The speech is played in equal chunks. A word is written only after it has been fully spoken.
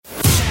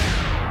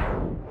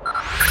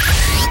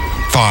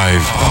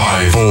5,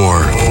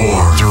 4,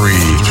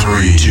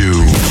 3, 2,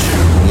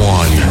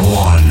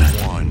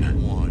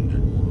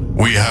 1.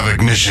 We have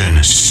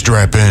ignition.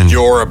 Strap in.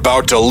 You're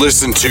about to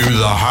listen to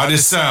the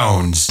hottest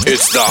sounds.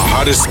 It's the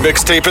hottest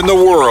mixtape in the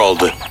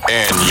world,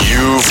 and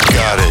you've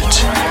got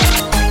it.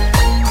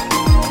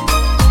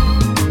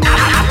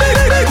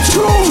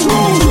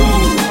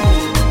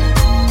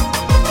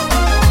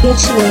 You're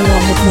chilling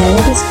on with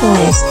Melody's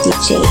finest,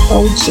 DJ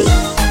OG.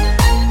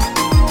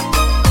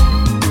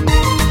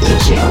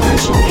 DJ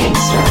Original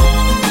Gangster.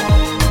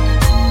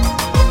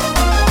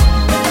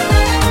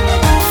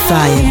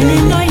 Fire,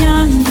 baby. Fire.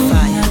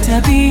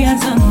 Tabia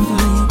zangu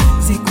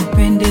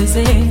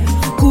zikupendeze,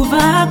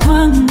 kuvaa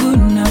kwangu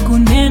na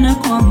kunena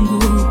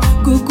kwangu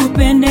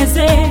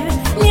kukupendeze.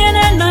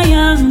 Mienendo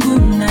yangu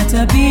na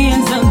tabia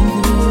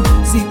zangu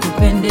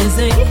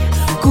zikupendeze,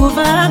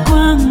 kuvaa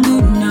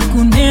kwangu na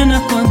kunena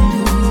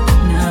kwangu.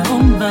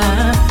 Naomba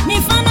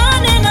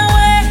nifanane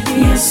nawe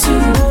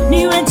Yesu,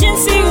 niwe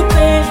jinsi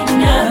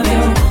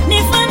upendavyo.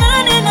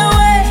 Nifanane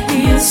nawe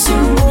Yesu,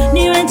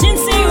 niwe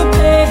jinsi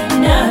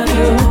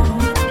upendavyo.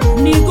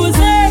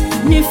 Niguze,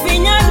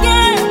 nifinyage,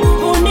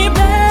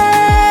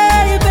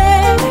 unibebe,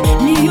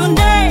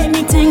 niunde,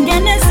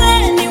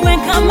 nitengeneze, niwe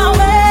kama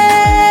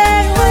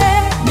wewe,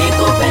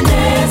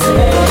 nikupendeze.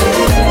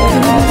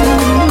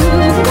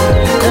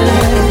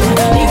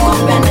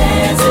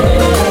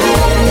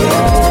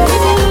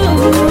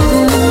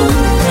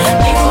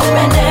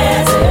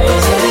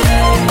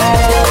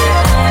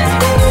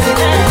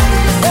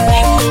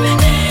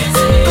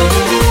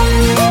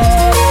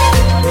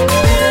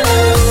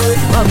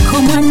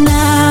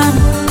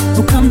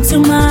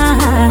 Ukamtuma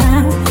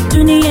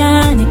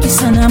duniani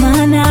kisa na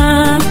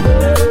maana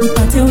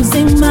nipate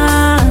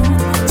uzima,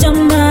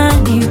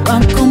 jamani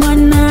wako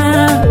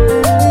mwana.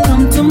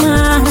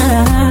 Ukamtuma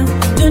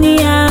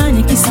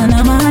duniani kisa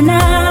na maana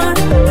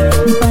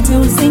nipate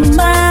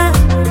uzima,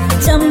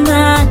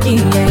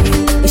 jamani,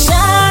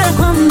 ishara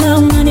kwamba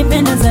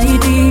unanipenda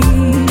zaidi.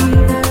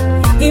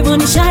 Hivyo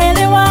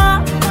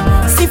nishaelewa,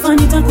 sifa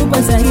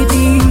nitakupa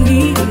zaidi.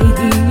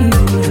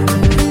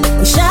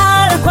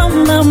 Ishara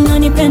kwamba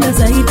unanipenda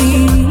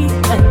zaidi.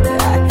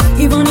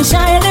 Hivyo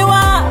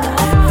nishaelewa,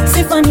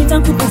 sifa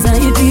nitakupa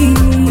zaidi.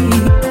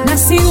 Na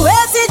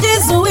siwezi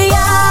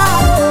jizuia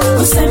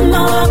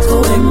kusema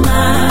wako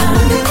wema,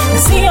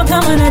 na sio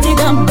kama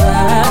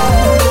najigamba,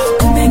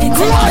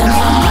 umenitenda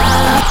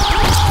mama.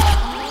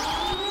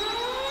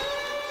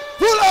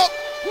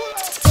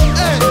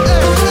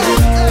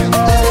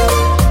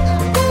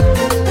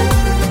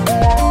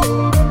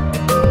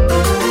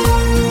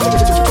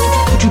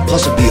 Could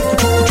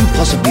you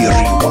possibly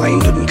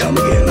rewind and come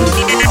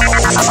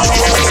again?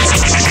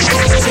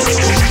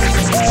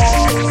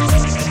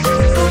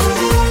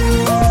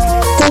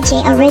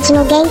 DJ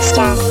Original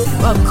Gangster.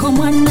 Wako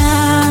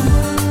mwana,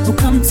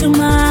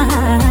 ukamtuma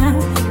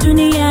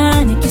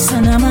duniani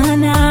kisa na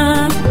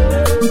maana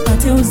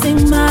nipate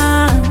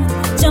uzima,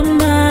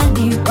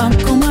 jamani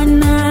wako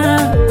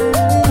mwana.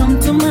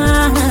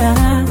 Ukamtuma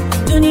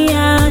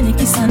duniani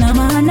kisa na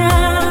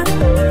maana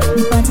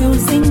nipate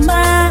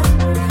uzima,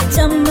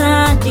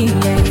 jamani,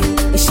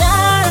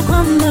 ishara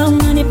kwamba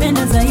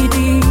unanipenda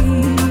zaidi.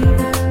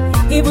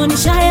 Hivyo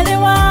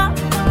nishaelewa,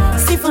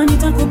 sifa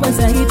nitakupa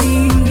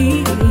zaidi.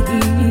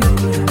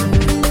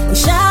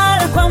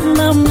 Ishara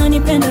kwamba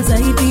unanipenda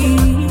zaidi.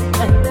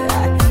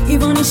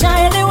 Hivyo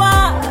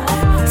nishaelewa,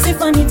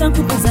 sifa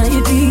nitakupa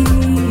zaidi.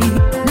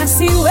 Na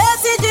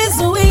siwezi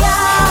jizuia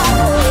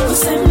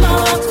kusema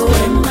wako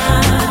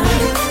wema,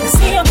 na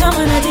sio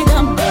kama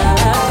najigamba,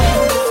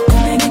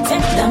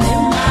 umenitenda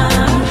mema.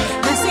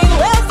 Na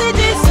siwezi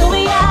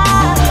jizuia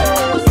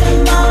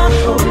kusema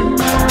wako wema,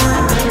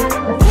 na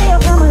sio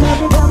kama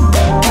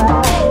najigamba.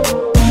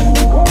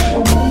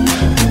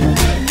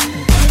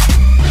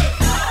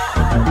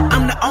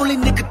 I'm the only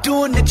nigga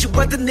doing it, you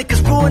other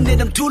niggas ruin it.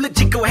 I'm too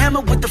legit, go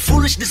hammer with the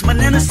foolishness. My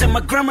nana said my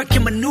grammar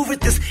can maneuver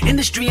this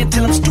industry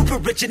until I'm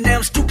stupid rich, and now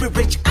I'm stupid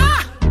rich.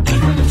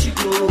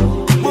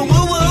 Whoa,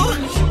 whoa,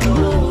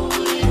 whoa.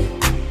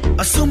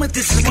 Assuming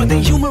this is more than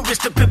humorous,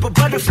 the pimp a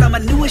butterfly, my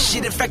newest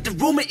shit. In fact, the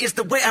rumor is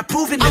the way I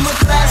prove it. I'm a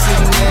classic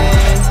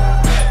man.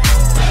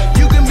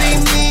 You can be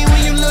mean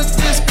when you look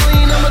this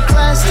clean. I'm a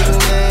classic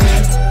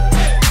man.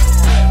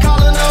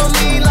 Calling on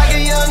me like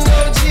a young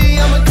OG.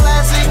 I'm a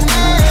classic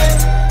man.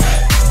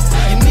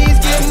 Your knees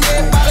get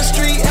met by the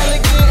street,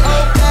 elegant,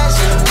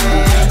 old-fashioned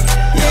man.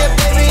 Yeah,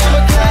 baby, I'm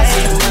a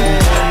classic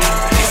man.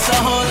 It's a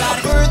whole lot.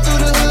 I burn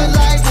through the hood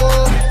like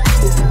whoa.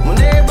 When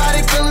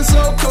everybody feeling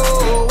so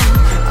cold, I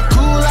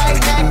cool like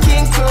that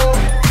King Crow.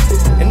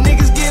 And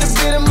niggas get a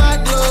bit of my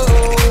glow.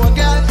 I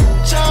got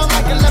charm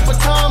like a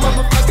leprechaun,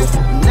 motherfucker.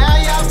 Now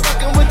y'all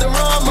fucking with the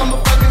wrong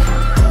motherfucker.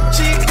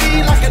 Cheek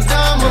like a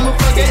dumb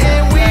motherfucker.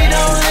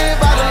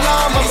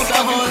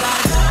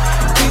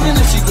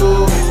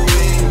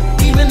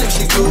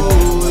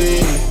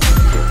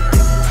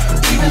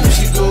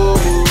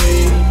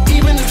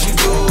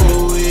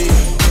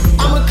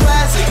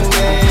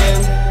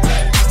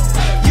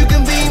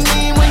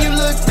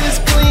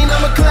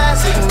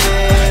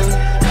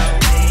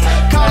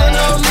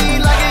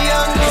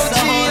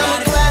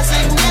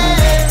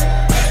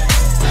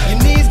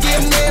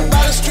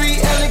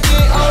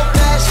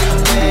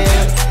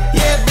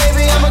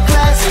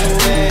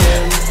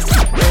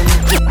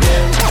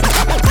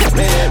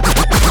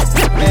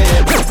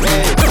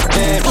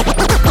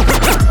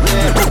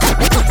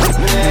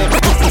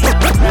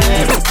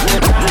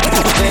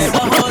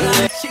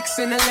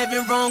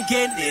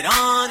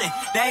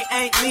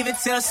 it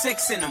till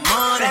 6 in the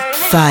morning.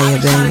 Fire,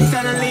 baby.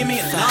 Trying to leave me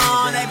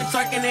alone. They been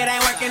twerking, it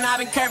ain't working. I've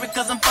been curving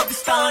cause I'm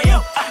focused on you.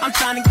 I'm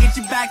trying to get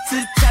you back to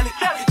the telly.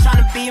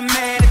 Trying to be a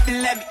man if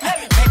you let me.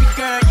 Baby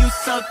girl, you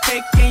so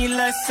thick and you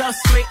look so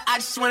sweet. I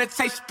just wanna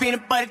taste your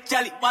peanut butter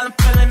jelly while I'm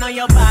feeling on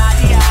your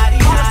body, yaddy,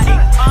 yaddy.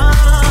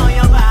 Oh,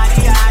 your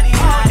body, yaddy,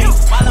 yaddy.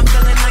 While I'm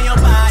feeling on your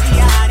body,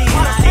 yaddy,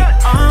 yaddy.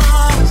 Oh,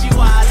 you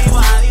wally,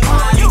 wally,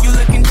 wally. You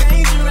looking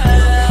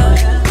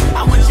dangerous.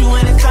 I want you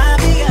anytime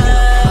me up.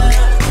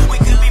 We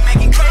could be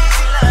making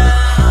crazy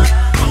love.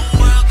 Whole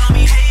world gon'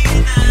 be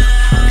hating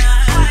us.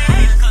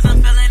 Cause I'm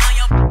feeling on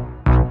your.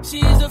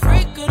 She's a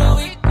freak of the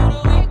week.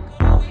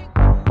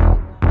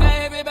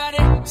 Everybody,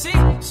 see,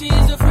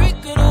 she's a freak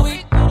of the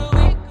week.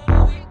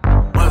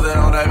 What's that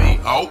on that beat?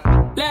 Oh.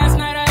 Last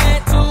night I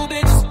had 2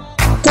 bitches.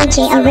 DJ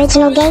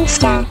Original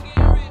Gangsta.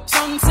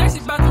 Something sexy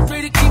about them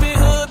pretty keep it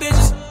hood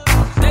bitches.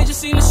 They just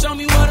seem to show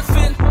me what I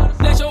feel.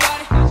 Let your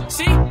body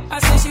see. I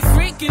say she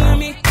freaking on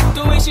me.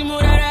 The way she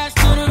move that ass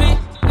to the beat.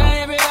 Now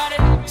everybody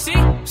see.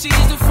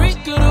 She's the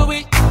freak of the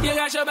week. You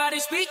got your body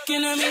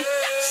speaking to me.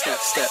 Step,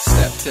 step,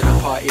 step to the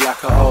party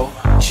like a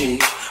OG.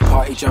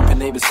 Party jumping,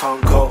 neighbors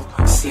can't go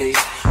sleep.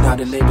 Now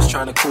the neighbors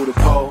trying to call the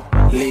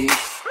police.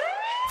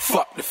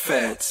 Fuck the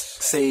feds.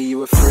 Say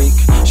you a freak,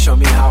 show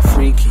me how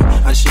freaky.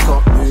 And she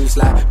got moves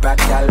like bad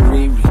gal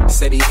Riri.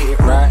 Said he hit it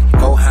right,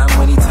 go ham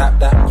when he tapped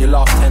that. You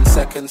lost 10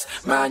 seconds,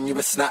 man, you a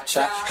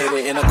Snapchat. Hit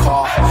it in a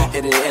car,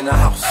 hit it in a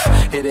house,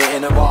 hit it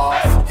in a bar,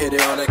 hit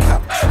it on a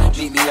couch.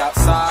 Meet me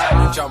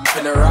outside, jump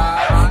in a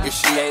ride. If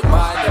she ain't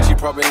mine, then she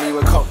probably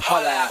would come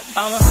holler at me.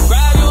 I'm a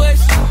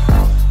graduation.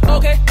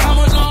 Okay, how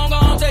much long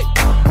gon' take?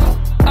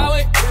 I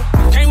wait,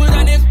 came with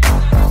that nigga.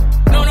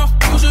 No,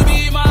 you should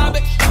be my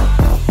bitch.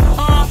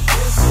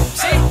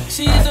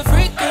 See, she's a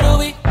freak of the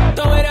week.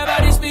 The way that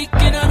body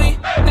speaking to me.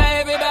 Now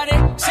everybody,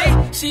 see,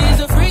 she's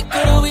a freak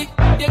of the week.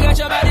 You got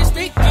your body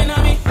speaking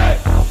to me. Yeah,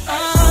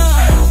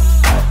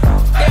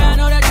 I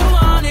know that you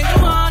want it,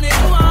 you want it,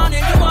 you want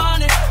it, you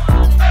want it.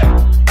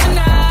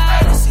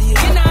 Tonight, I see you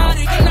get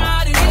naughty, get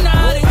naughty, get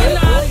naughty, get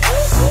naughty.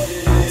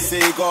 Say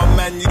you got a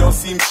man, you don't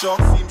seem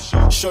shocked.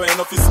 Showing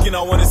off your skin,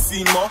 I wanna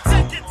see more.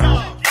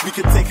 We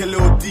could take a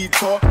little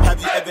detour. Have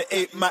you ever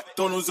ate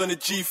McDonald's on a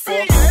G4?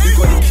 You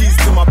got the keys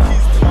to my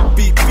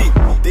beep beep.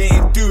 They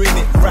ain't doing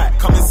it right,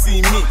 come and see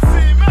me.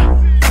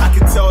 I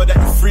can tell that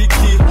you're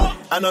freaky,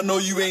 and I know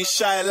you ain't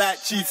shy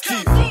like Chief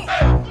Keef.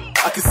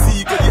 I can see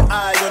you got your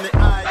eye on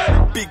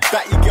it. Big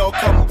batty girl,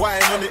 come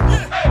whine on it.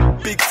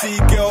 Big T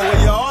girl, where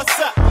your ass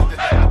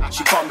at?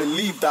 She can't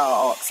believe that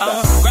I asked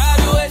that.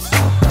 Graduation.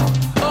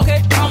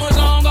 Okay, how much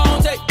long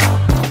gon' take?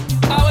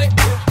 I wait,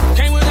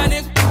 came with that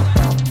nigga.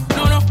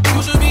 No,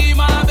 you should be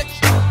my bitch.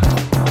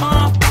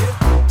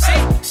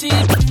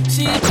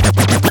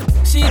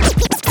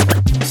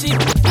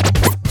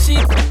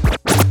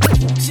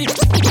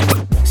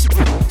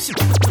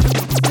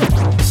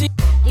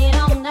 Get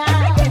on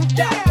now.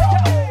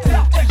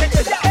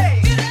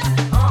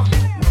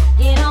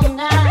 Get on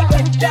now.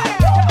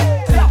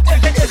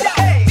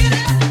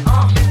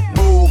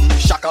 Boom,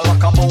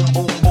 shakalaka boom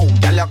boom boom.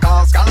 Girl, you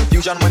cause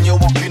confusion when you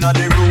walk in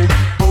the room.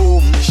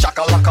 Boom,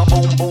 shakalaka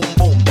boom boom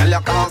boom. Girl,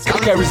 you cause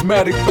confusion.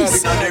 Charismatic,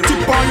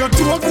 tip on your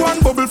toe, one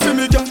bubble for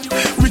me, girl.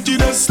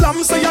 Wickedest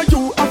slam, say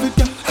you have it,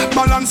 girl.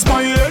 Balance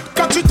my head,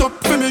 catch it up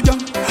for me, girl.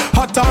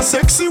 Hot and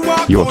sexy,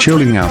 walk. You're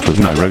chilling out with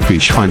Nairobi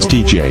Shines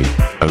DJ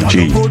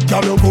OG.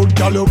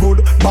 Girl, you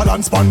good.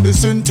 Balance pan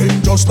this in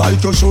thing just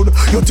like you should.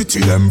 Your titty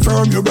them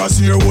firm, your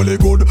brassiere really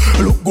good.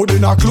 Look good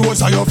in a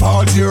clothes and your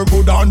falls here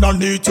good.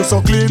 Underneath you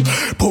so clean,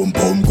 pum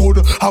pum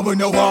good. And when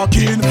you walk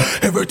in,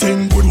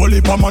 everything good. Well,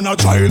 if a man a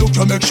try look,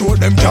 you make sure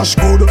them cash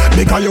good.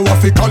 Because you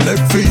have to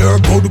collect for your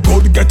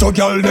good. Get a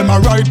girl them a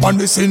right pan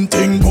this in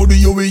thing good.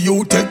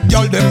 You take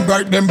girl them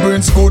bright, them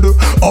brains good.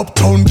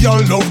 Uptown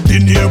girl love the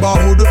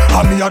neighborhood.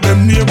 And me a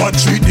them neighbor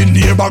treat the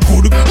neighbor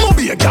good.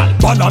 Moby a girl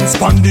balance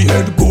pan the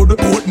head good.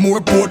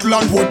 Portmore,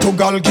 Portland,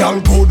 Portugal girl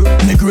good.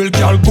 Negril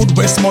girl good,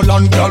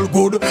 Westmoreland girl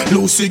good.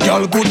 Lucy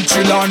girl good,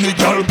 Chilani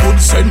girl good.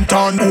 St.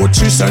 Anne,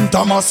 Ochi, St.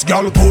 Thomas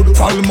girl good.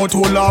 Falmouth,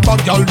 Olaba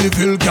girl,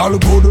 Deville girl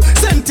good.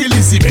 St.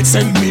 Elizabeth,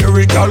 St.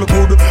 Mary girl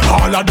good.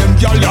 All of them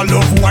girl you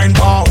love wine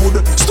bar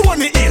hood.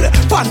 Stony Hill,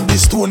 Pandy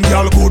Stone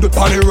girl good.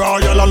 Pally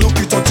Royal, I look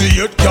it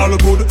 38 girl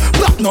good.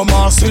 Platinum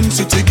Sin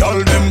City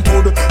girl them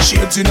good.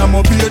 Shades in a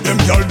mobile, them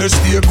girl they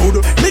stay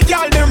good. The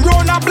girl them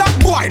run a black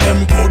boy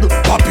them good.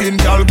 Poppin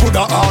girl good,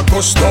 a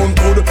Arcus down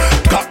good.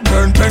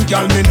 Cockburn pen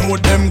girl me know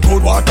them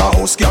good.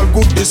 Waterhouse girl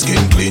good, the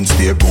skin clean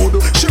stay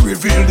good. She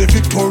reveal the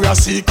Victoria's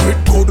Secret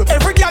good.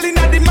 Every girl in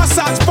the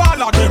massage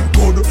parlor them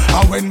good.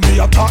 And when we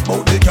a talk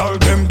about the girl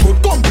them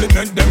good,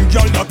 compliment them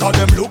girl that a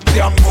them look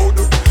damn good.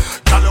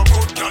 Girl you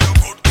good, girl you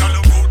good, girl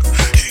you good.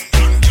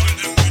 England girl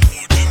them we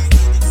know them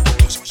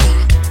good.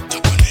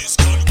 Japanese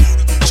girl good,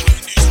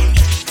 Chinese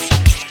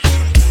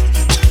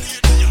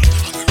and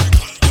European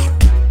girl good.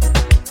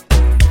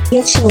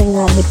 You're chilling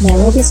out with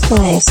Nairobi's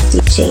finest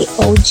DJ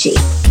OG.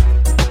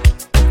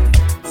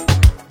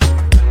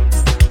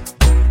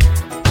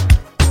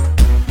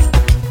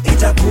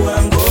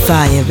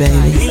 Fire,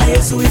 baby. Ila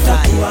Yesu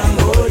itakuwa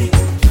ngori.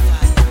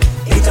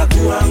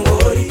 itakuwa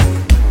ngori.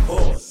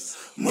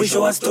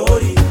 Mwisho wa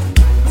story,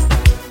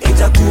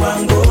 itakuwa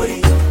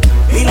ngori.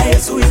 Bila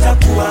Yesu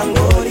itakuwa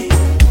ngori.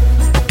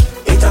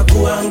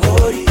 Itakuwa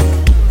ngori.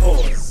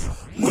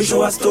 Mwisho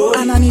wa story.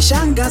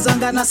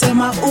 Ananishangaza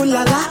nasema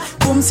ulala,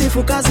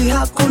 kumsifu kazi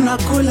hakuna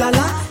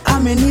kulala.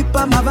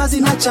 Amenipa mavazi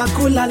na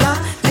chakula la,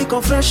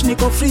 niko fresh,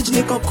 niko fridge,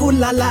 niko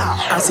kulala.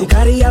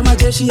 Asikari ya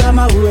majeshi ya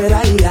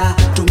maueraia,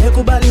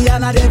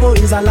 tumekubaliana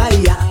devil is a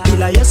liar.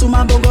 Bila Yesu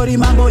mambo ngori,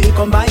 mambo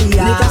iko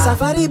mbaya. Nika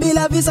safari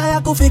bila visa ya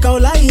kufika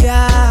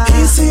Ulaya.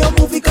 Hii siyo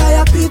movie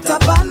ya Peter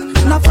Pan,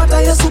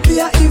 nafuata Yesu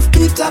pia if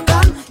Peter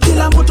can.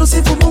 Kila mtu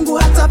sifu Mungu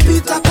hata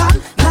Peter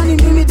can. Nani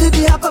mimi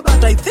didi hapa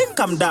but I think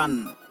I'm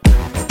done.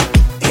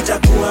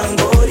 Itakuwa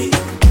ngori,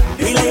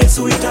 bila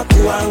Yesu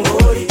itakuwa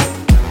ngori.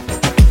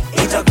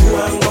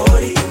 Itakuwa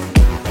ngori.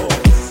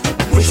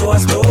 Mwisho wa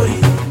story,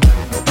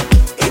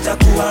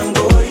 itakuwa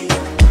ngori.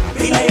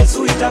 Bila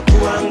Yesu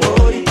itakuwa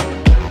ngori.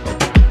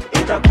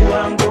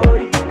 Itakuwa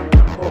ngori.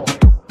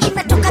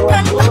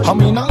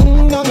 Amina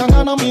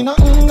ngangana mina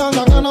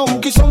ngangana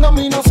ukisonga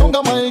mina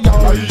songa maiga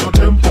na hiyo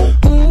tempo.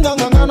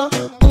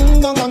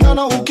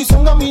 Ngangana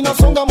ukisonga mina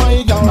songa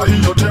maiga na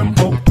hiyo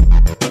tempo.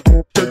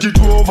 Take it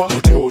over,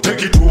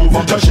 take it over.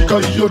 Nitashika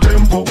hiyo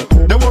tempo.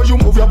 The way you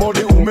move your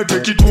body, ume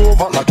take it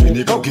over.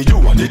 Lakini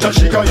ukijua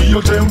nitashika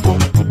hiyo tempo.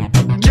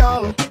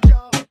 Girl,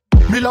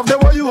 me love the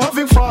way you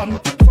having fun.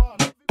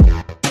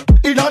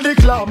 In the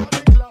club,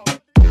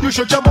 you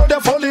shake your body,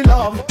 fall in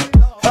love.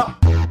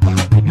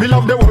 Me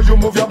love the way you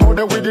move your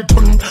body with the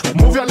tune.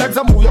 Move your legs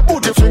and move your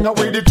booty finger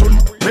with the tune.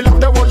 Me love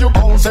the way you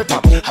bounce it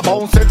up,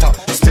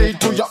 stay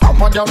to your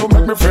upper girl to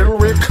make me feel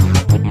weak.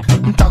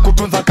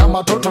 Ntakutunza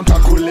kama toto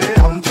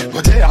ntakulea.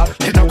 Ngojea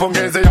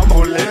nitakongezea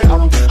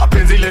mbolea.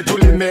 Apenzi letu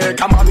limea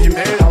kama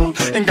mimea.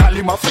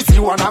 Ingali mafisi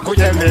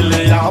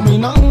wanakuyemelea.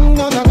 Amina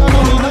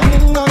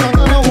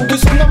ngangana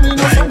ukisonga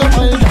mina songa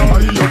maiga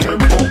hiyo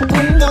tempo.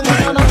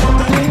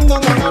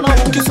 Ngangana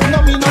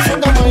ukisonga mina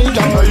songa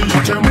maiga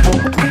hiyo tempo.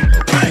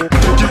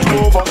 Take it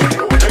over,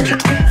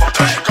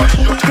 tashika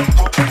hiyo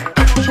tempo.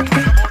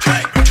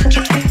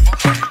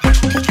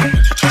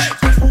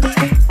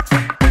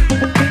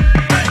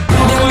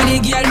 They want the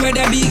girl with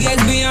the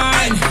biggest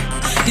behind.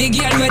 The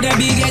girl with the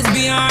biggest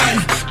behind.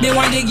 They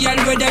want the girl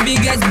with the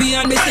biggest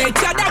behind. Me say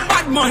tell them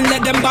bad man,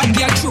 let them bad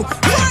get through.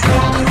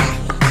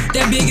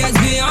 The biggest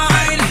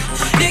behind.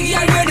 The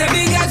girl with the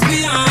biggest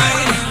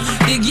behind.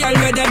 The girl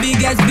with the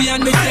biggest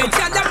behind. Me say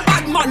tell them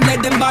bad man,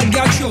 let them bad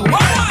get through.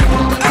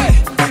 Hey,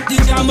 the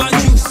German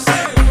juice.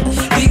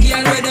 The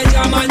girl with the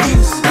German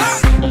juice.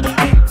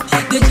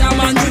 The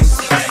German juice.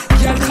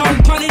 Girl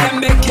company them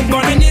make it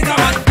burn a nigga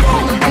man.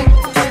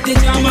 The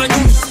German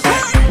juice.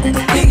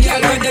 The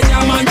girl with the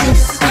German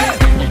juice.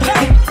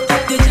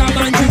 The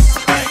German juice.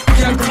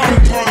 Girl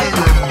company.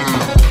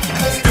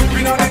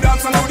 Stepping on the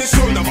dance and do the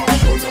shoulder back,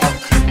 shoulder back.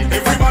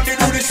 Everybody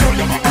do the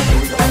shoulder back,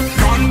 shoulder back.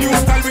 Brand new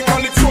style we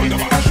call it shoulder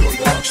back,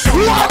 shoulder back,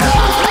 shoulder back.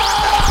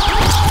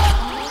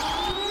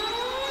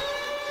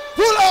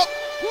 Pull up.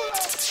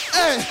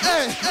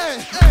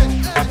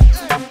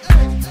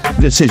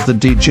 This is the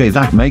DJ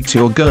that makes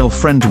your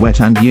girlfriend wet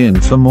and yearn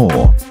for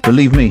more.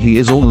 Believe me, he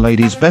is all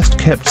ladies' best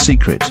kept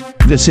secret.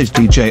 This is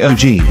DJ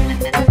OG.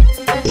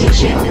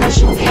 DJ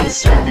Original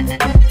Gangster.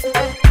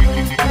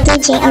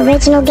 DJ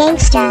Original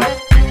Gangster.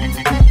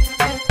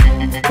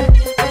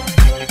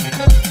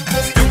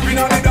 Stepping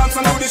on the dance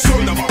and do the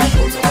shoulder back,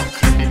 shoulder back.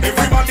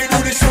 Everybody do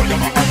the shoulder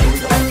back,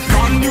 shoulder back.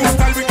 Brand new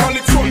style we call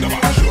it shoulder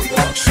back, shoulder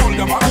back,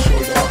 shoulder back,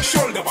 shoulder back,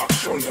 shoulder back,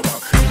 shoulder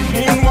back.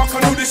 Moonwalk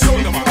and do the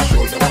shoulder back,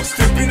 shoulder back.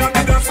 Stepping on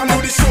the dance and do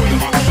the shoulder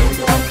back,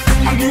 shoulder back.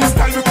 A new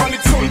style we call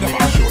it shoulder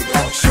back, shoulder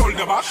back,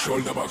 shoulder back,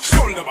 shoulder back,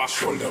 shoulder back,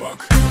 shoulder back.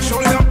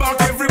 Shoulder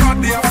back,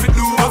 everybody have to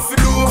do, have to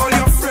do. All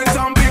your friends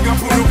and big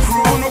up on the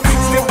crew, on the crew.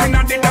 Stepping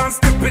on the dance,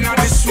 stepping on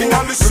the show,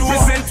 on the show.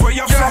 Represent where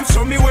you're from,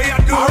 show me where you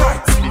do.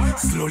 Alright,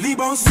 slowly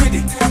bounce with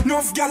it.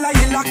 Nuff gyal a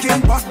yell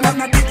again, but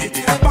man a dig it.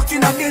 Back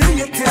in the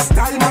latest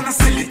style, man a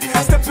sell it.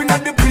 Stepping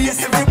at the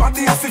place,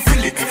 everybody have to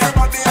feel it.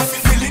 Everybody have to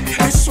feel it.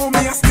 They show me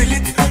I steal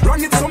it.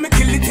 Run it so me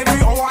kill it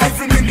every hour,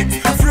 every minute.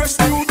 Fresh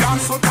new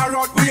dance out the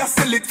road, we a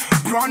sell it.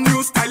 Brand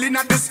new styling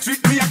at the street,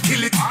 we a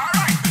kill it.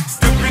 Alright,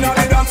 stepping at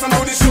the dance and do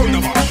the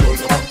shoulder back,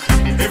 shoulder back.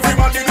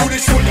 Everybody do the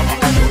shoulder back,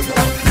 shoulder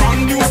back.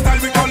 Brand new style,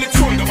 we call it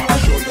shoulder back,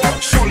 shoulder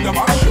back, shoulder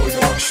back, shoulder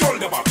back,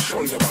 shoulder back,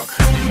 shoulder back.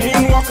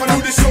 Moonwalk and do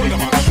the shoulder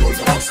back,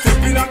 shoulder back.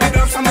 Stepping at the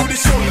dance and do the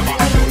shoulder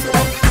back, shoulder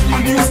back. A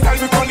new style,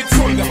 we call it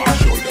shoulder back,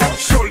 shoulder back,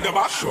 shoulder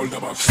back, shoulder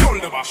back,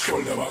 shoulder back,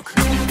 shoulder back.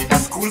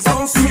 School's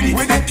on sweetie,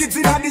 with the kids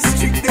in the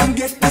street, them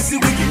get busy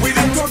with it. With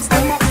the dogs,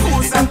 them a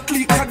pose and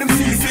click at them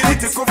feet.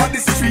 Take over the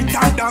street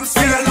and dance,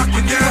 feel like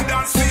it, yeah,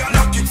 dance, feel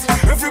like it.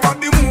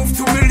 Everybody move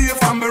to me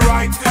left and me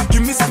right.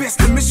 Give me space,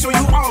 let me show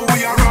you how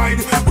we are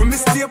ride. When me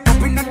stay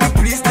popping at the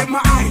place, them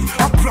my eye.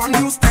 A brand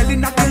new style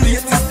in at the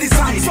latest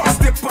design. So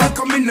step and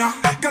come in now.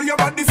 Girl, your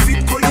body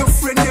fit, call your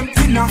friend them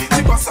thinner.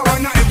 She pass a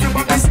wine,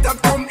 everybody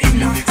start come in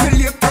now. Say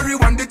late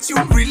everyone that you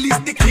release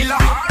the killer.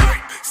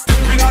 Alright,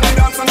 stepping at the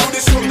dance and do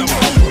the shoulder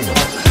back.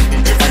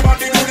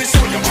 Everybody do the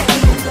shoulder back.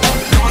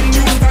 Brand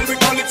new style, we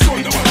call it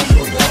shoulder back.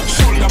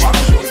 shoulder back,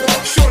 shoulder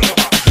back, shoulder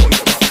back,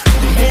 shoulder back.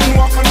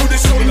 Moonwalk and do the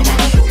shoulder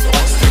back, shoulder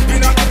back.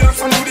 Stepping on the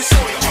dance and do the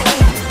shoulder back.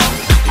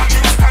 And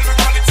new style we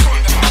call it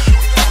shoulder back,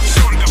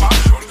 shoulder back,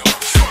 shoulder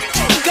back, shoulder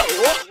back. Go,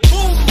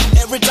 boom.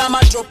 Every time I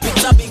drop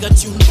it, a bigger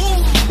tune. Boom.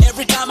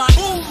 Every time I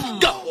boom,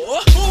 go,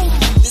 boom.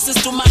 This is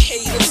to my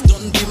haters,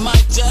 don't be my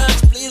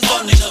judge, please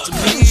don't judge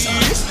me.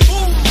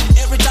 Boom.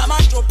 Every time I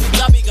drop it,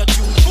 a bigger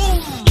tune.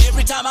 Boom.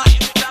 Every time I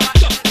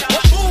go,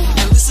 boom.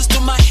 And this is to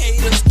my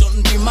haters,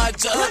 don't be my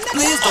judge,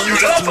 please don't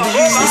judge me.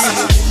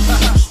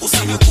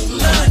 Usini boom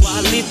nani,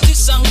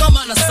 walitisha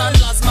ngoma na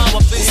sandals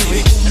mawape.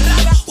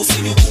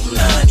 Usini boom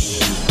nani,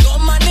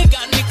 ngoma nigga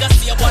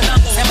nikasia bwana.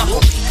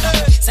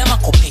 Sema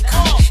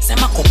kopeka,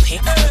 sema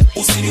kopeka.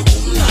 Usini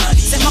boom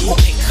nani, sema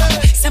kopeka,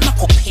 sema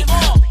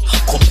kopeka,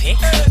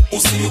 kopeka.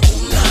 Usini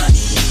boom nani.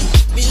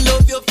 Me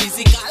love your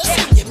physical,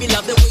 yeah me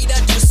love the way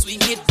that you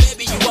swing it,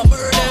 baby you a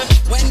murder.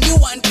 When you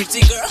want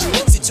pretty girl,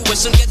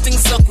 situation getting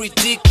so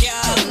critical.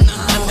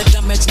 And the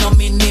damage no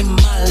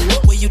minimal.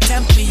 Where you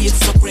tempt me, it's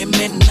so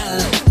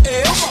criminal.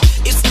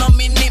 It's no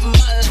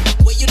minimal.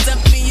 Where you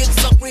tempt me, it's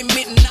so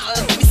criminal.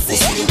 Me say,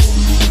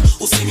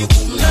 usini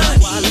boom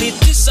nani.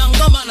 Walitisha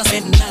ngoma na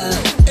senal.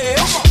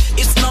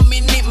 It's no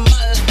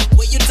minimal.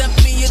 Where you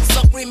tempt me, it's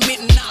so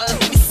criminal.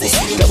 Me say,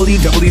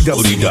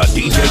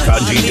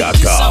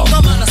 www.djkanji.com.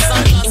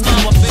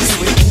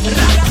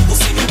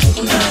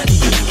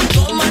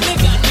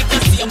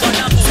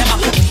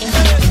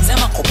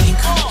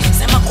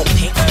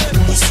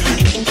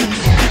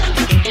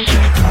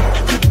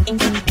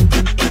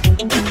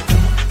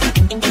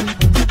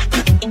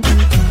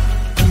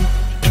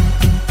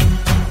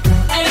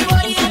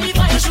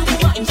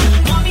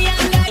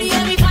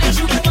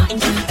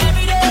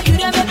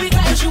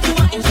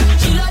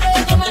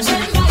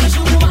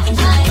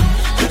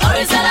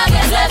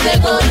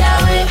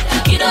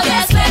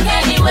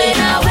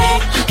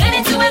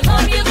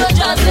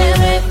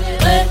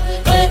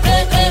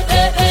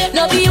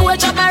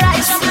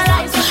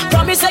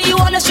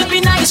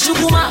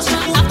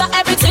 After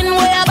everything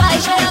we buy,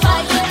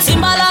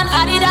 Timberland,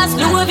 Adidas,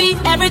 Louis V,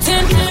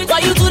 everything. Why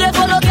you do the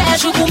follow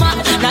cash, Shukuma?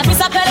 Now this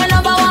a better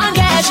number one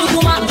cash,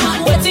 Shukuma.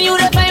 Waiting you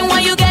the pain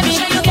when you get me.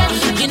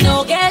 You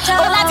know get your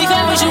life if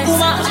I'm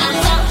Shukuma.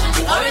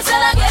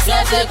 Original, I guess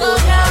let's go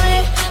down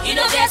it. You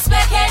don't get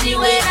spec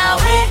anyway now.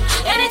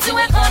 Anything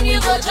we come, you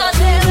go just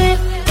it.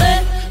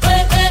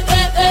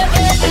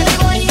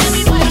 Everybody,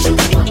 everybody,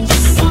 Shukuma.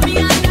 Mommy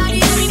and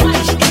daddy, everybody,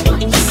 Shukuma.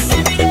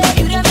 Every day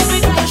you them every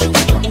day,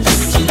 Shukuma.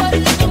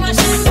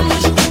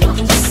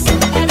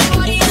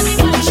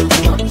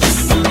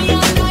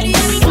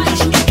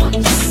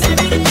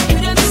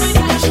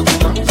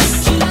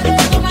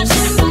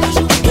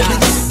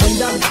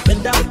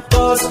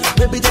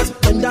 Baby just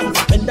bend down,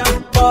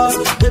 pause.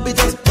 Baby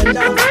just bend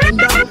down, bend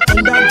down,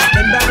 bend down,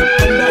 bend down,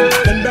 bend down,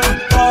 bend down,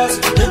 pause.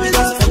 Baby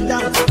just bend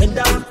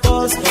down,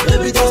 pause.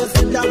 Baby just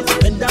bend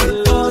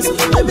down, pause.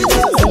 Baby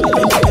just bend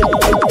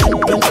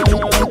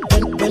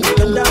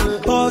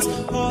down, pause.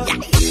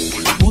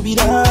 Who be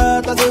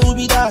that? I say who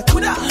be that? Who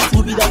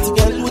be that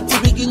girl with the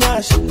big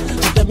nash?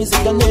 Tell me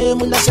say your name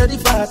when I share the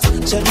fat.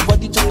 Share the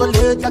body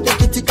chocolate like a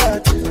kitty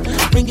cat.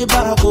 Bring it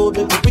back, oh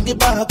baby, bring it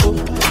back, oh.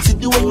 See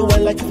the way you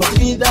want like you for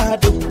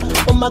Trinidad, oh.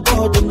 Oh my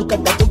God, oh, look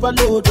at that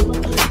overload, oh,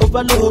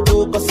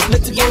 cause it's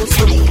let it go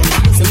slow.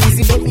 So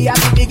easy baby, I'm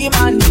a biggie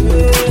man.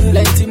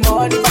 Plenty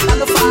money, but not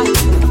the fast.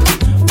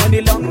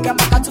 Money long, I'm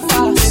not too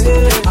fast.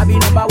 I be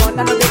number one,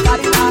 I know they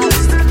carry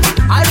last.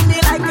 I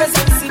be like a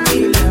sexy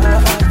meal.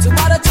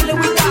 Tomorrow chillin'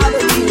 with the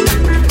other meal.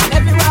 And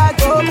everywhere I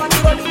go, money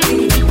rolling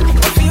me.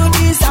 I feel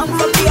this sound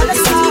from the other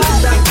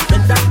side.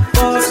 Bend down,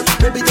 pause.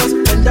 Baby just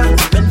bend down,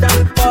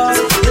 pause.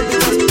 Baby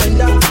just bend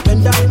down, pause.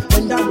 Baby just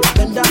bend down,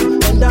 pause. Baby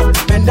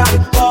just bend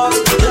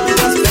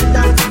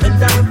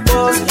down,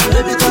 pause.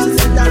 Baby just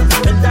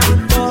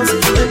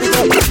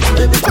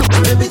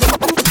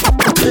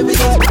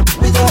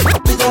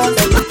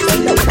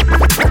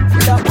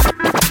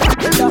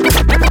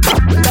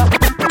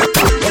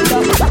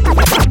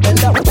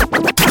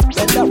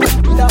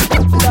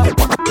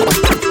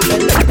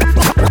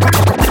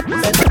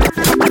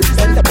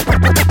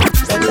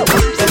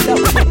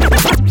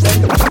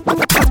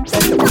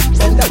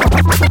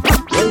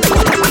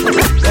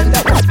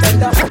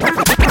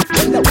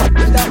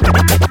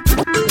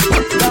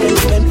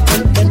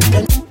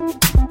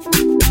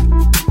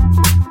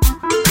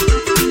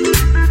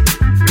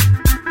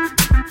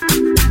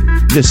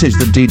This is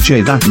the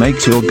DJ that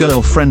makes your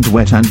girlfriend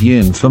wet and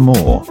yearn for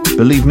more.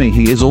 Believe me,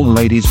 he is all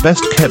ladies'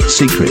 best kept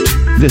secret.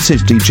 This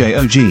is DJ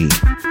OG.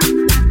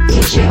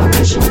 DJ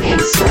Original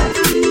Gangster.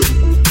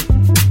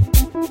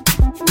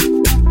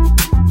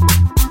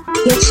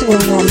 You're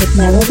chilling on with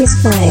Melody's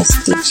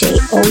finest, DJ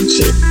OG.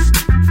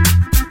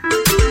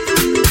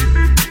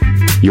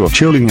 You're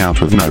chilling out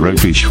with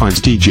Nairobi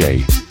Shines DJ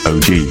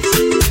OG.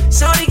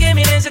 Shorty gave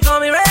me then she call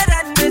me red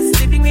and this,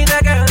 sleeping with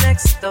a girl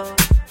next door.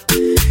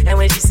 And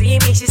when she see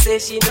me, she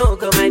says she no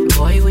go mind.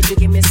 Boy, would you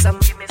give me some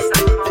more?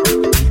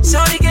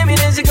 Shorty gave me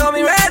then she call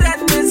me red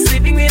and this,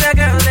 sleeping with a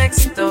girl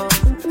next door.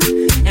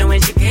 And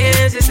when she came,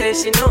 she says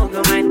she no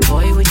go mind.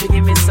 Boy, would you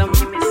give me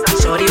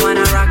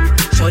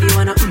Shorty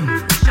wanna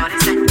Shorty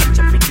say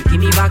ketchup make you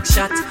give me back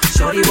shot.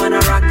 Shorty wanna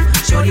rock.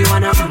 Shorty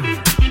wanna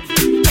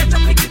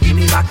ketchup make you give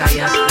me back a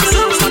yacht.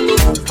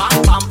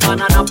 Pam pam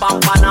banana pam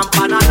banana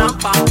banana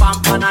pam pam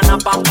banana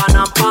pam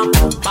banana pam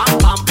pam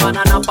pam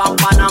banana pam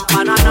banana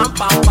banana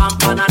pam pam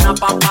banana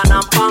pam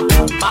banana pam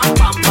pam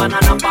pam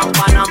banana pam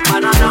banana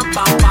banana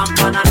pam pam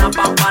banana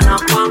pam banana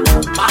pam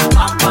pam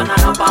pam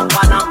banana pam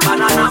banana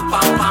banana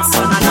pam pam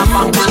banana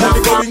pam banana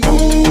pam.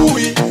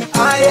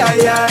 Ay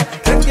ay ay,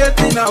 can't get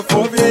enough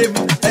of him.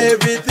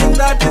 Everything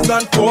that is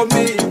done for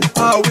me,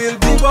 I will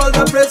give all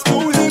the praise to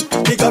him.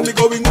 He got me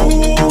going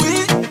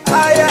ooh-wee.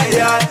 Ay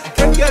ay ay,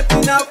 can't get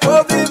enough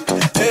of him.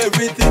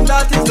 Everything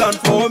that is done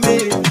for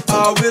me,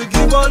 I will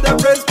give all the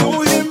praise to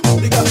him.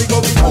 He got me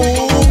going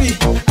ooh-wee.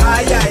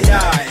 Ay ay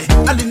ay,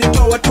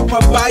 alinitoa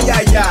tupa baya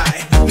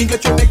ay.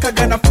 Ningechomeka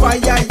gana fire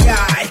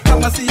ay.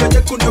 Kama siyo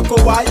jekunoko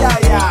waya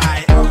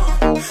ay.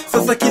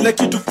 Sasa kila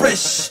kitu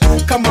fresh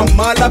kama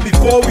mala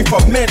before we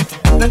ferment.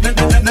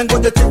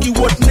 Nangoja cheki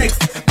what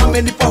next.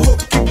 Amenipa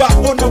hope kiba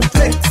ono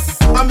flex.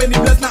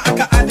 Amenibless na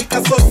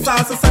akaandika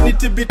sosa. Sasa ni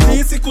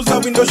TBT siku za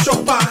window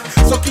shopper.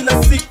 So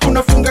kila siku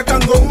nafunga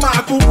kangoma.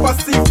 Kupa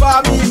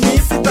sifa mimi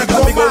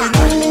sitakoma.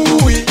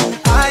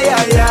 Ay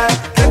ay ay,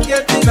 can't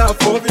get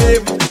enough of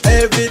him.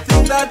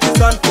 Everything that is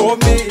done for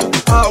me,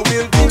 I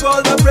will give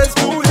all the praise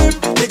to him.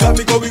 He got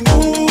me going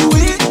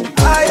ooh-wee.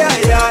 Ay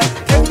ay ay,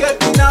 can't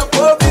get enough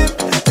of him.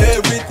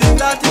 Everything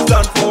that is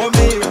done for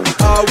me,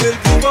 I will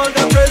give all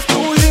the praise to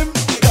him.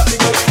 He got me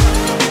going.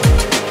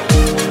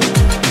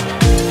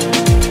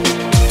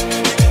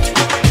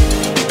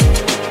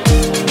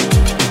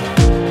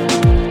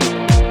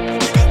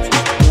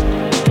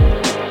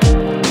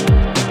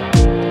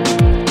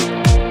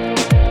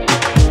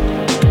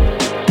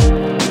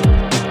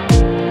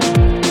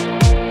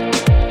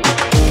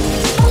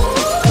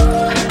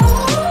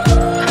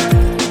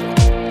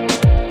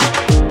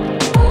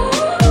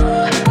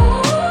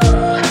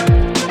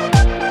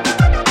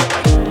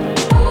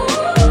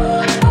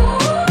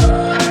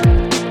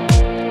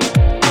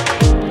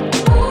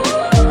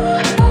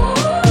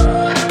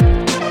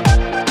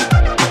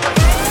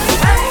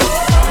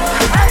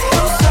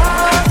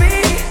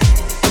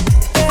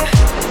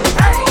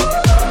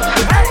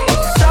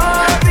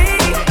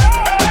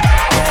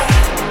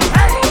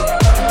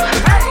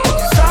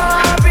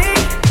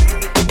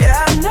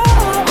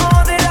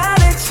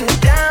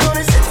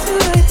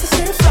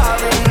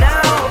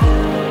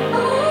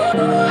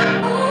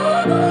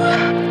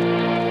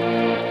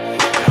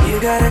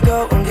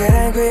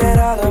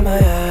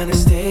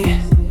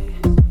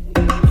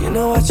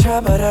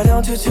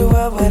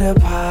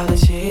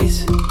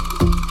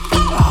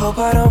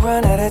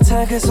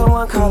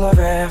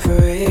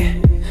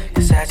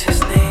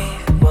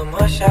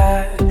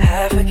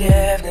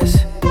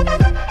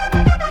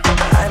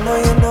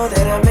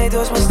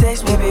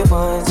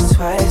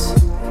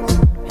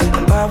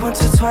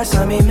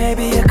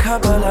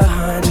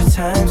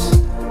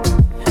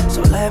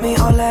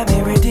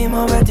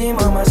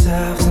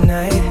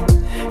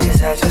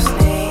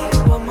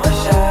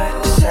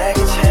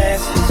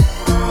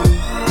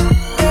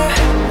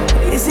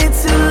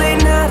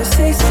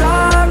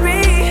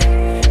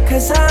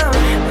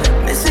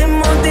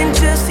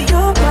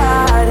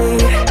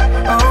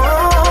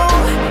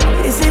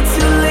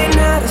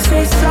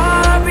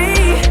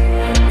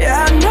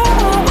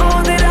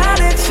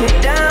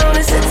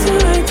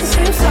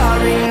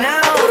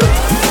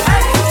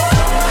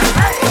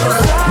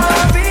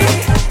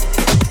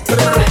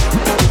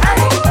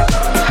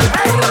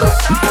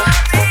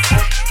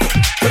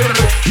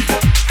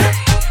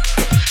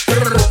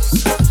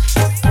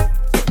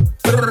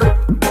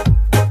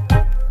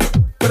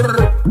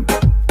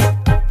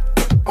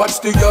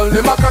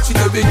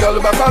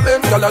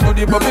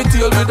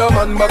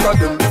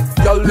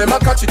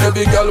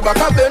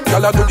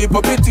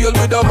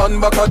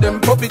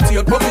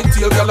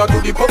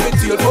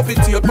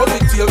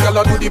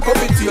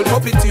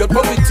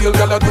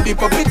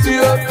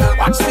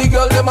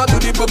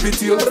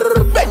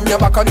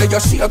 You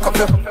shake up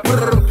your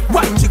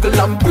one jiggle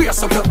and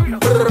brace up your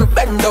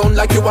bend down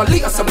like you a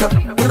lace up your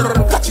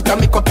catch it and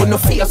make up on the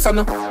face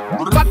and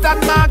but that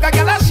maga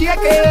girl a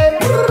shake it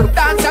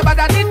dance about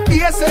that it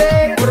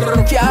basic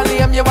can't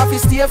name you have to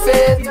stay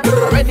fit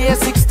ready at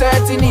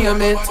 6:30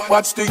 name it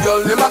watch the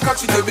girl never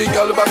catch it the big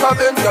girl back up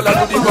then girl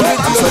a do the puppet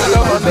tail with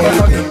the man back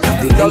of them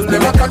the girl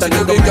never catch it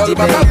the big girl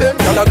back up then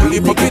girl a do the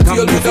puppet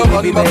tail with the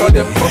man back of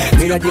them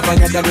me a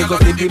divine that we go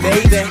sleepy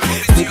baby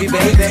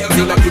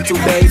feel like you too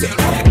baby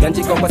can't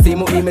you come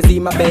see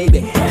my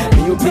baby.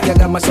 You pick a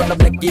gamma shot of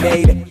Blacky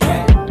baby.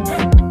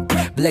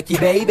 Blacky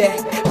baby.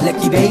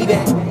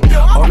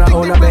 On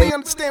a baby.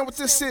 Understand what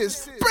this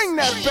is? Bring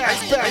that back.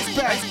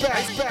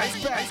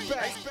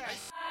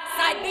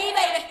 Side B,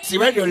 baby. See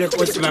where you look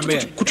what's my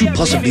man. Could you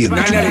possibly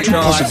rewind and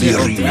come again?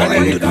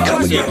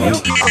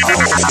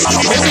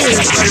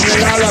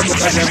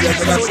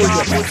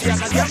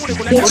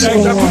 You're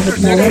chilling out with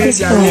Melody's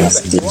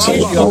finest DJ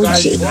OG.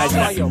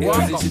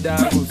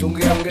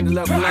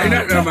 I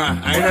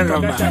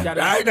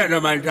don't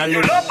know, man.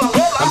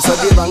 I'm so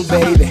the wrong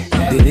baby.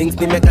 The links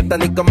nimekata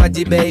niko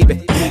maji baby.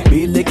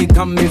 Bili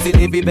kikami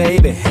silipi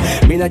baby.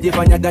 Mina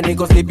jifanyaga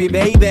niko sleepy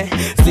baby.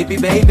 Sleepy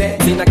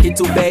baby, sina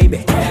kitu baby.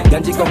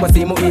 Ganji kwa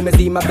simu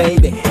imezima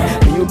baby.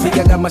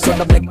 Niupiga kama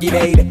shota blacky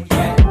baby.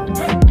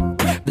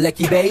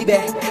 Blacky baby,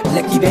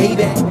 blacky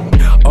baby.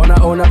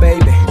 Ona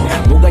baby.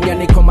 Muganya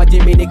niko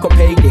majimi niko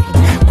payday.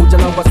 Kuja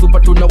na wa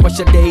super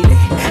tunawasha daily.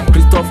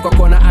 Christoph kwa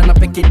kona ana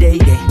peki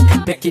daily.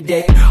 Peki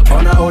day.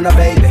 Ona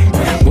baby.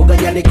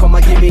 Muganya niko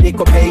majimi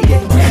niko payday.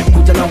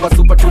 Kuja na wa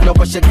super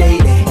tunawasha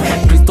daily.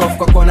 Christoph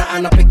kwa kona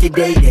ana peki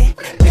daily.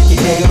 Peki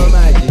day. Nigga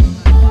magic.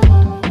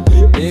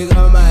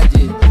 Nigga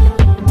magic.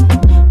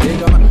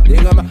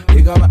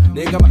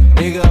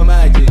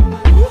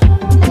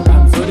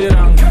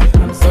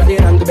 I'm so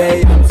the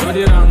babe. I'm so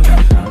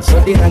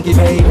the ranky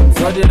babe. I'm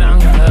so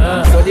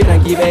the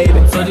ranky babe.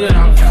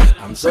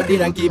 I'm so the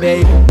ranky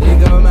babe.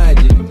 Nigga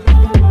magic.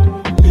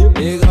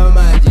 Nigga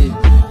magic.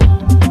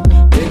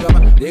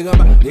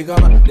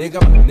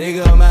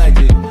 Nigga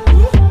magic.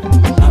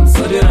 I'm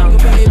so the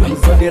ranky babe. I'm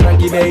so the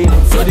ranky babe.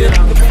 I'm so the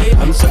ranky babe.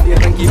 I'm so the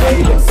ranky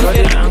babe. I'm so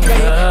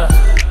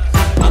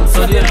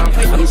the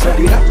ranky. I'm so the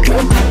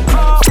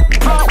ranky.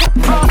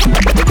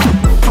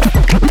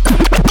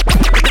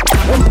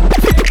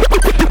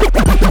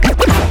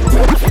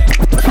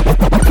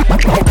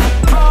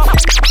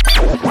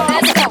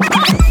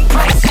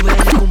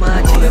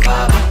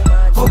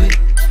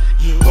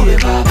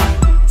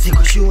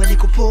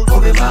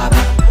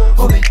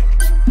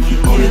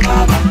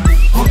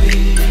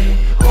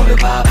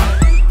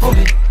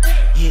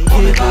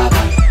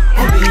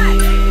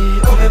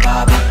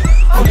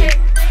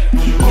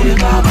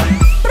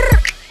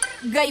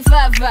 Gai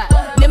fava,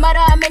 ne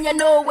mara menya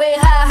no way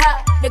ha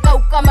ha. Ne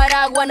kauka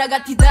maragwa na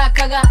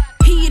gatidakaga.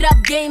 Heat up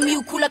game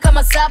you kula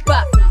kama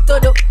sapa.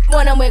 Todo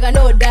mwana mwega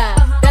no da.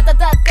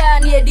 Ratatata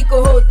ni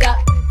ediko hota.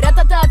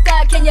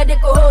 Ratatata Kenya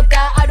deko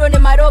hota. Adone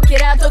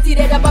marokera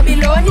totirega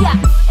Babylonia.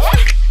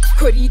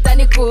 Korita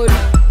ne kori.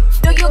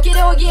 Dogi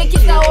okire ogie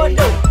kita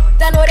ondo.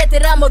 Tanorete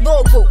ramo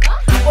dogo.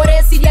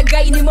 Ore siria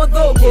gai ni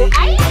modogo.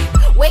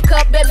 Wake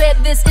up baby,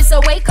 this is a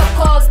wake up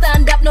call.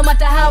 Stand up no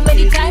matter how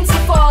many times you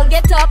fall.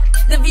 Get up,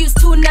 the view's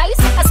too nice.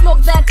 I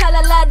smoke that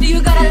kalala, do you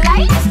got a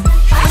light?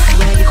 I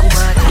swear you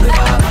kumari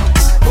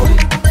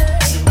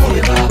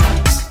Obe baba,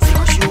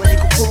 sikushiwa ni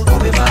kupo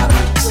Obe baba,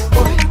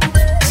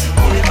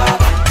 Obe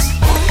baba.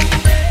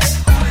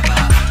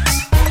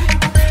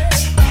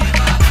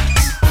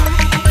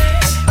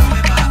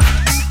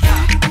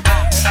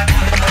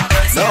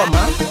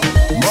 Noma,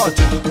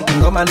 moto,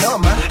 ngoma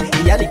noma,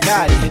 yani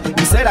kali,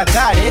 msela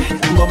kali,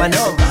 ngoma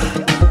noma.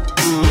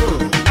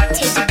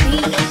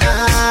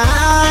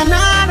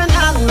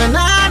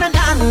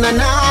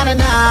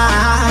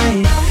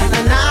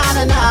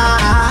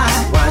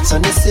 Wacha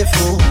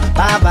nisifu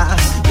baba,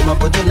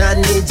 umabudu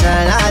nani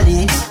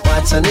jalali.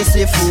 Wacha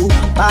nisifu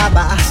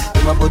baba,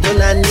 umabudu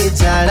nani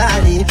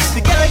jalali.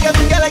 Pigelege,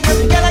 pigelege,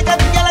 pigelege,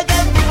 pigelege,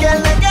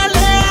 pigelege.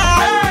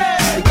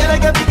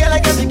 Pigelege,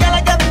 pigelege,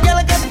 pigelege,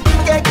 pigelege,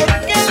 pigelege.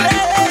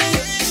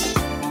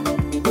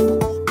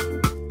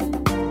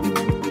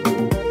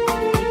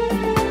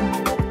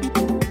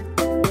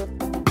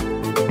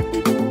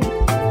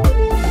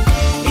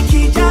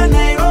 Ikija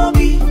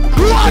Nairobi.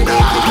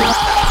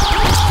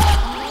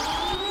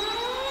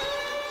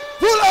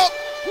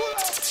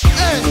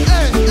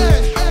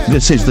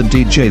 This is the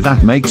DJ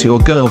that makes your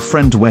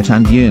girlfriend wet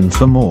and yearn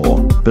for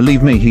more.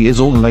 Believe me, he is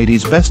all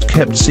ladies' best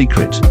kept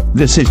secret.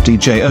 This is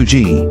DJ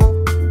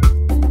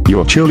OG.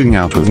 You're chilling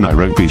out with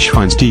Nairobi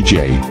Shines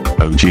DJ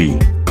OG.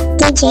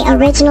 DJ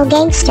Original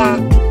Gangsta.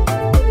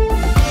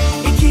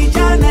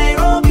 Ikija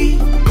Nairobi,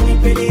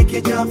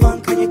 nipeleke Java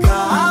kwenye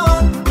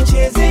kahawa,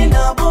 nicheze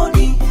na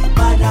bodi,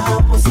 baada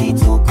hapo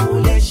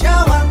situkule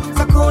shawa.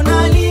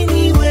 Takona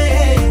lini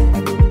we?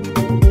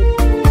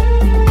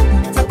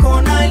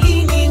 Takona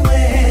lini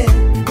we?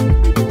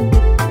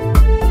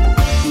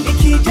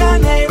 Ikija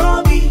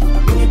Nairobi,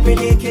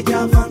 nipeleke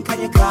Java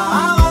kwenye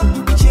kahawa,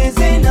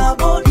 nicheze na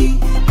bodi,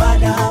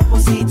 baada hapo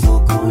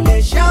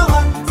situkule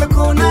shawa.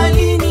 Takona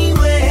lini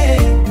we?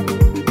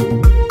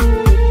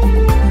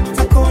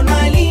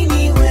 Takona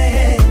lini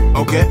we?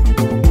 Okay.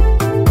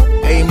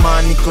 Hey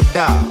man, niko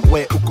da,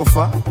 we uko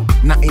fa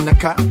na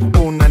inaka,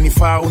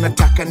 unanifaa,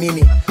 unataka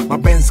nini?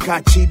 Mabenz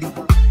ka chidi,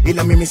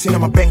 ila mimi sina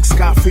mabanks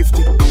ka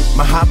 50.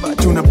 Mahaba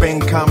tuna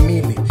bank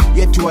kamili,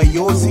 yetu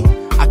ayozi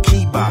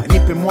akiba,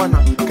 nipe mwana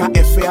ka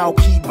FA au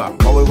kiba.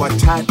 Wawe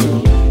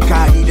watatu,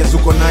 ka Adidas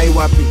uko nai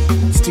wapi?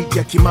 Street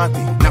ya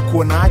Kimathi, na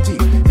kuonaji,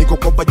 niko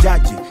kwa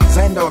bajaji,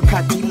 zaenda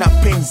wakati ila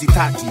penzi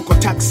tati. Kwa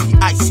taxi,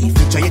 icy,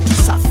 future yetu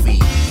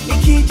safi.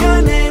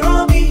 Nikija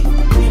Nairobi,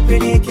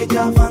 nipeleke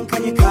Java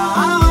kwenye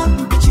kahawa,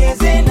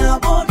 nicheze na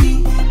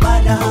bodi,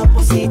 baada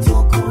hapo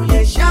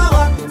situkule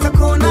shawa.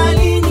 Takona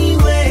lini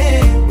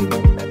we?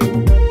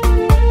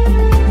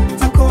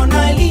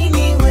 Takona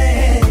lini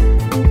we?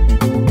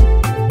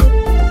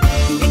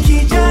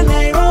 Nikija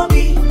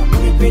Nairobi,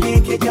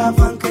 nipeleke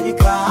Java kwenye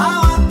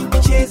kahawa,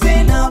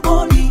 nicheze na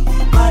bodi,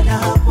 baada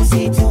hapo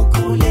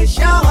situkule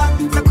shawa.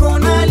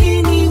 Takona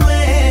lini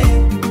we?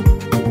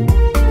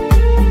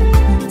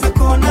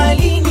 Takona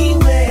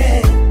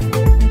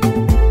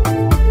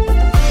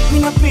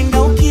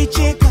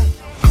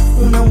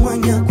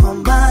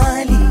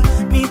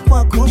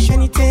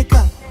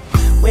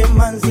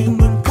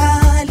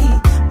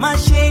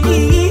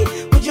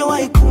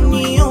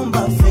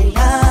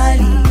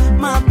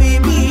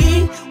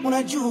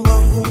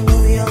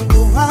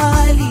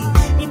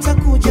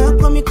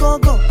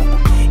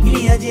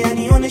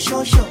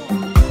shosho,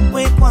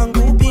 we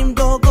kwangu bi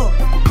mdogo,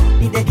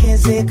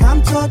 nidekeze kama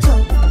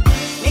mtoto.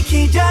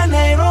 Nikija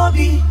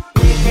Nairobi,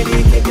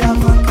 nipeleke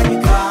Java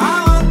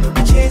kahawa,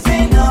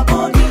 cheze na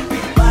bodi,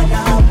 baada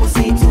hapo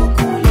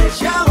situkule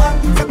shawa.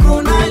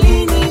 Takona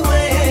lini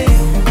we?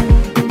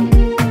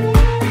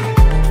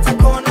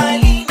 Takona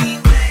lini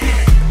we?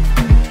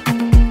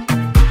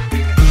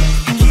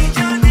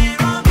 Nikija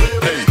Nairobi.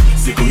 Hey,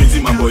 siku hizi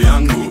mambo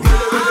yangu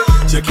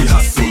cheki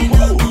hustle.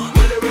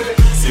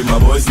 Si my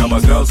boys na my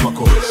girls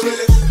wako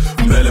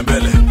mbele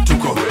mbele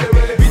tuko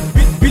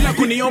bila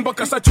kuniomba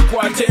kasa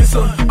chukua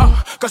attention.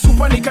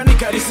 Kasupa nika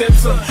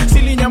reception.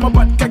 Sili nyama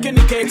but kake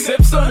nika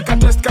exception. Ka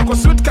test kako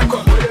suit kako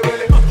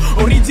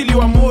originally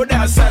wa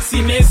moda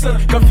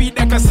assassination. Ka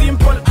vida ka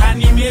simple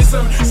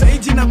animation.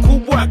 Saiji na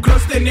kubwa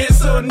across the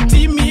nation.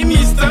 Team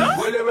minister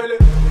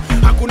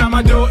hakuna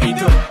mado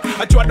ito.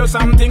 Atuado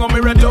something on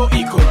mirado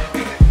iko.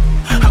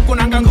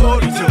 Hakuna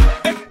ngangori ito.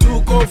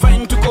 Tuko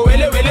fine tuko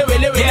wele wele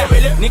wele wele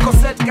wele. Niko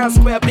set ka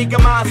square bigger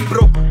mass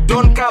bro.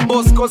 Don't ka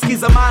boss cause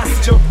skiza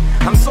mass jo.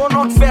 I'm so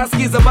not fair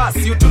skiza bass.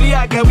 You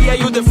tuliaga we are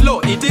you the flow.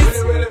 It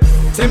is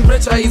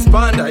temperature is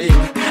pandaing.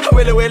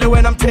 Wele wele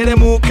when I'm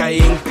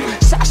teremukaing.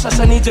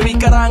 Shasha nije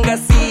vikaranga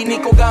si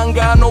niko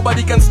ganga.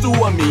 Nobody can stew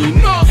me.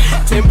 No.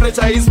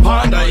 Temperature is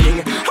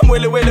pandaing. I'm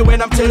wele wele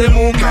when I'm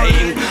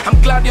teremukaing.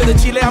 I'm glad you're the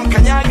chile I'm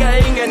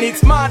kanyagaing. And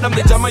it's mad I'm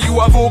the jama you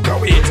have voka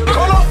with.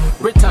 Call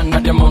return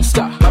of the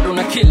monster.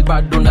 Baduna kill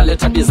baduna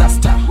let a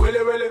disaster.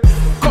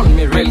 Call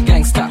me real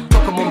gangster.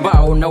 Toka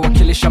Mumbao na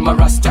wakilisha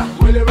marasta.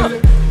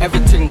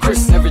 Everything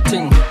Chris,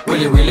 everything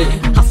willy willy.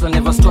 Hustle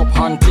never stop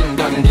hunting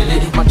dandili.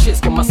 My chase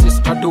for my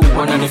sister do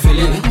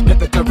wananifili.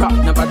 Pepeta rap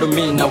na bado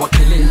mi na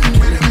wakili.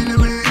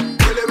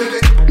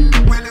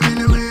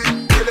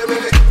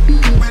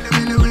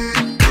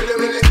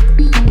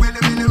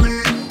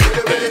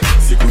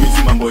 Siku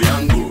hizi mambo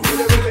yangu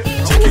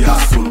cheki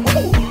hustle.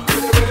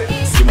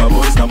 Si my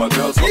boys na my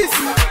girls wako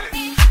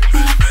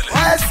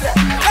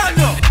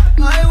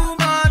my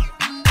woman,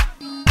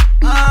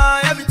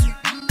 everything.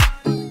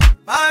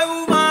 My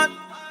woman,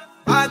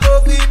 I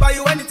go be buy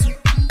you anything.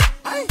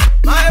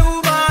 My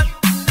woman,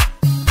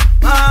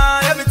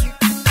 everything.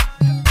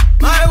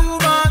 My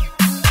woman,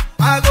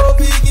 I go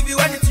be give you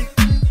anything.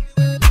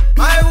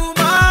 My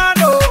woman,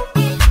 oh,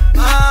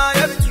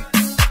 everything.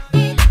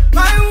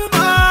 My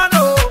woman,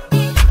 oh,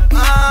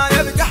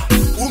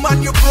 everything.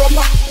 Woman, you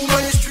proper,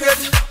 woman, you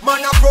straight.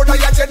 Man, a brother,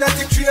 your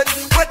genetic trait.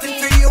 Waiting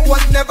for you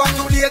was never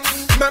too late.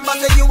 Remember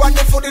say you want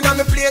the food in on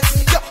my plate.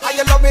 Yeah, and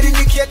you love me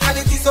indicate and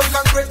it is so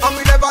concrete. And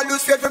we never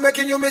lose faith for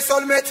making you my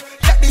soulmate.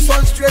 Get this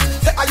one straight,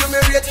 say are you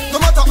married? No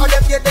matter how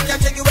they get, they can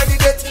take you any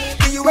date.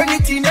 Give you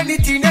anything,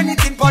 anything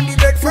on the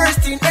bed. First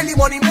thing, any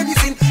money,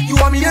 medicine. You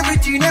want me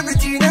everything. No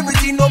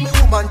me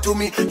woman to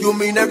me, you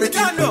mean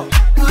everything.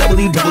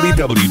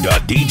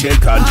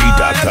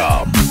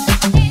 www.djkanji.com.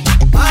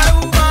 My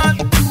woman,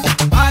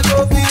 I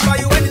go be by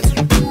you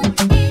anything.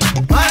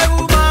 My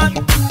woman,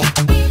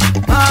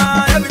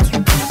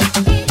 everything.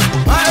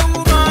 My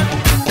woman,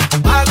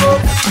 I go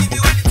give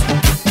you anything.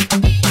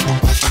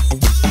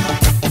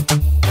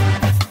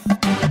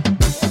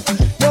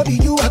 No be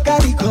you a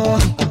carry go,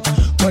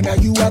 but now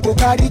you a go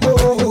carry go.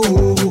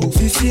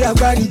 Sisi a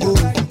carry go,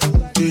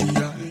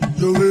 yeah,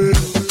 yo.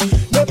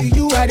 No be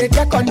you a the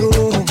take on no,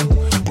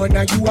 but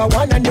now you a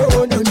wanna no.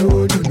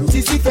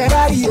 Sisi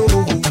Ferrari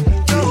oh,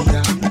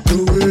 yeah,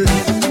 yo.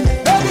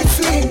 Baby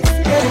sweet,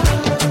 yeah,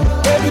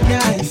 baby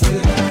nice,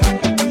 yeah.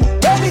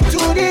 Baby do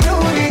all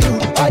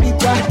the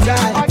bad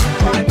time.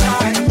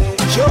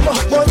 Show me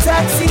more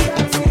taxi,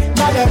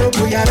 mother no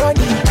boy a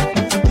running.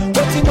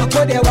 But you go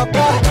there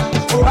wapa,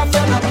 oh I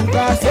feel like you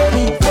are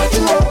saying what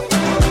you want.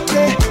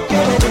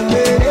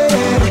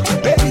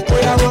 Baby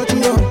boy I want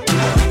you.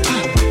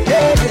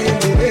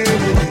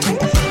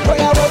 Boy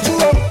I want you.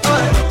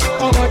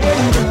 Oh my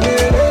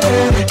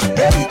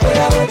baby boy I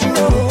want you.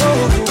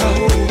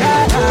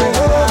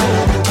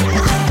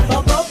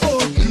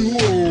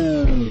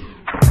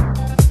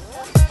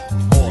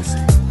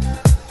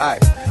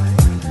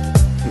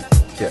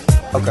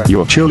 Okay.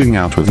 You're chilling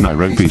out with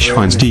Nairobi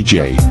Shines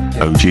DJ,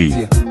 OG.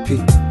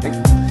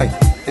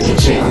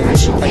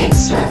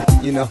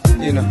 You know.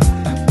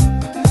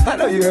 I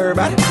know you heard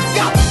about it.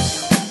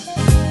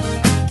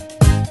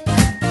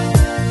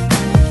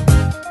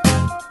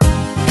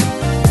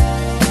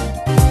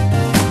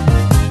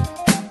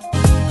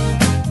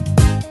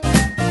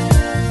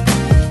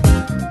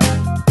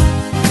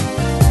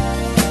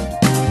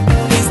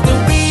 It's the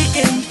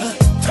weekend.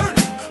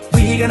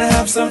 We're gonna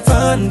have some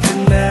fun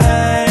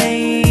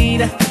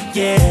tonight.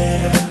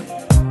 Yeah.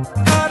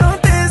 Out on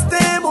this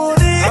damn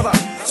morning,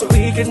 so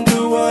we can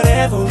do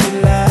whatever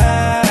we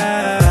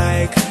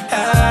like.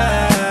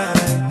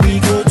 We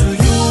go to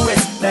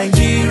US,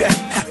 Nigeria,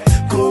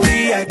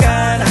 Korea,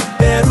 Ghana,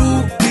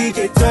 Peru. We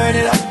can turn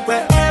it up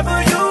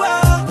wherever you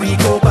are. We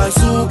go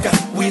bazooka,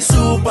 we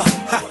super,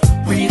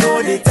 we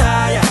know they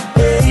tire.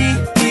 Hey,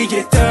 we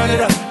can turn it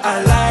up,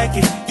 I like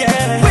it,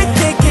 yeah. We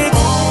take it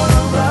all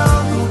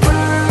around the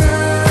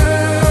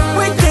world.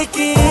 We take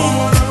it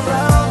all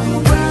around the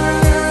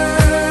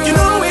world. You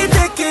know we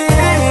take it.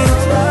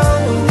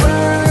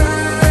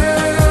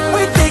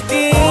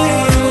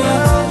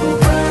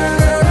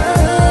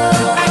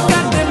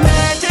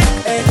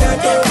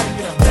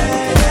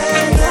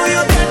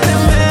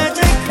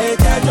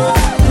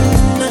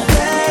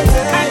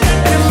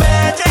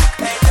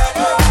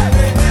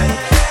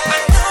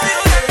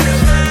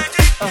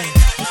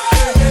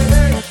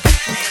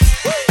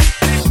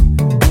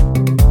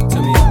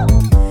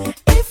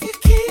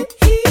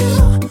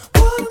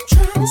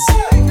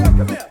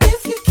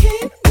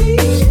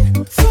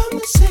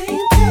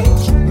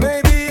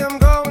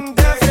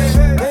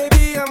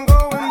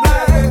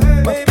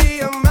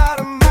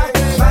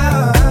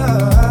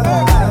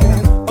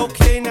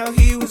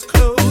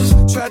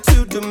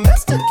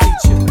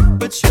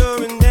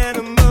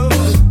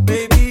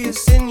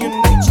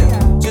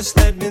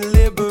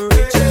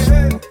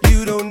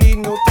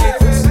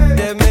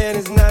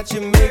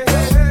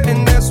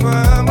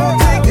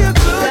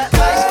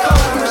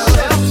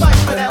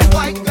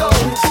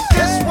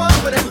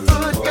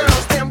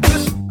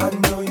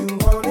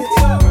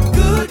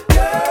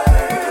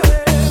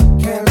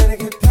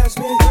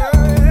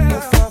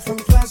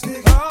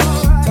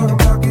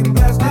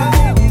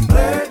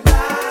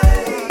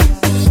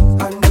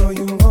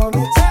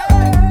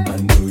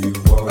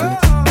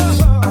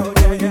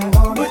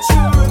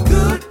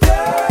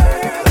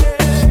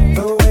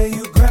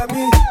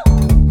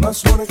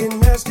 just wanna get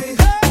nasty.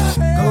 Go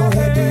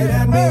ahead, do it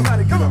at me.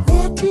 Everybody, come on.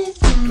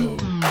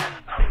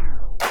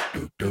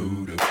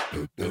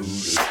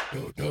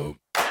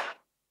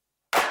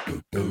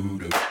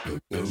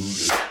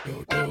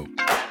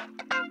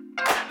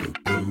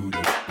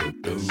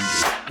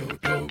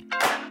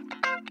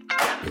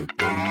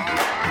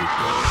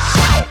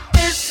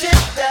 This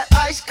is that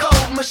ice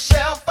cold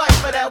Michelle fight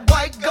for that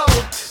white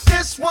gold.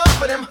 This one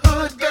for them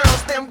hood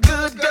girls, them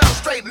good girls,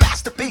 straight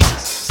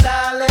masterpieces.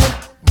 Stylin',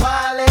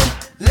 wildin',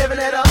 living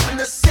it up in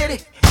the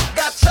city.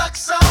 Got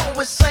Chuck's on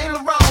with Saint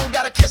Laurent.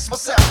 Gotta kiss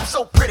myself, I'm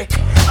so pretty.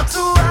 I'm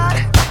too hot.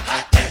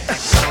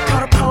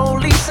 Call the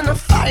police and the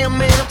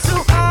fireman. I'm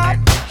too hot.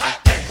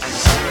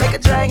 Make a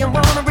dragon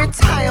wanna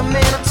retire,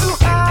 man. I'm too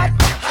hot.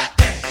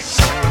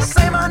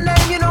 Say my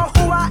name, you know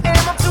who I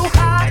am. I'm too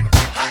hot.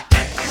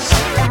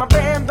 And my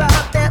band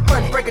bought that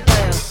money. Break it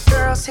down.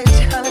 Girls hit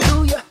you,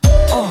 hallelujah.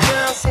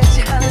 Girls hit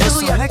you, hallelujah.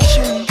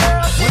 Selection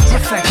with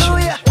perfection.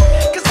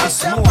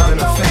 It's more than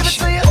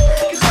affection.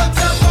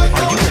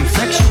 Are you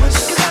infectious?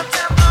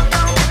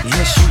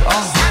 Yes, you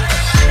are.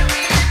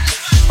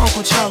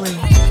 Uncle Charlie,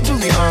 do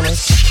me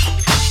honest.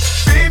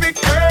 Baby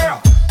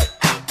girl,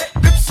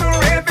 lips are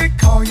red, they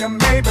call you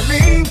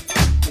Maybelline.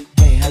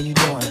 Hey, how you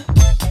doing?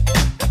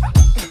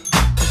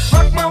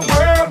 Rock my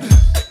world,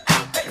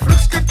 if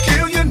looks could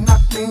kill you,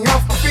 knock me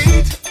off my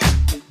feet.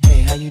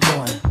 Hey, how you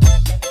doing?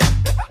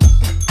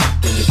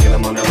 Can you feel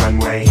him on the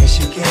runway? Yes,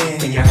 you can.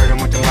 Can you hurt him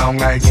with the long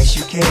legs? Yes,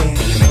 you can.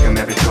 Can you make him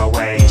ever throw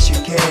away? Yes, you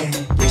can.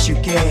 Yes, you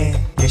can.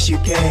 Yes, you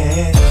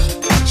can.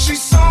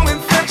 She's so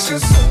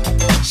infectious,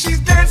 she's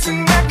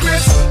dancing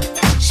reckless.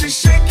 She's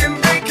shaking,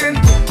 baking,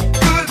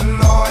 good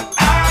Lord,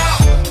 ow.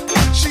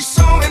 She's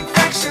so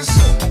infectious,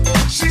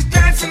 she's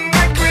dancing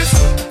reckless.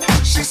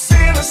 She's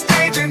Santa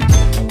staging,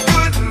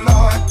 good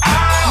Lord,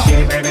 ow. Get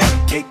it, baby.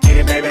 Get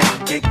it, baby.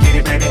 Get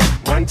it, baby.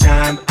 One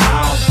time,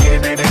 ow. Get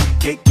it, baby.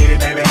 Get it,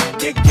 baby.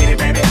 Get it,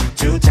 baby.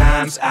 Two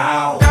times,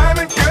 ow.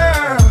 Diamond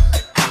girl,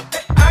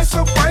 eyes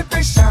so bright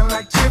they shine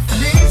like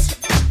Tiffany's.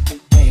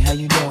 Hey, how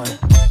you doing?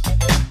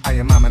 I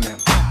am mama now.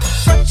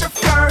 Such a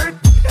flirt,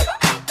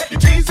 you're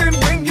teasing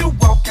when you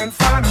walk in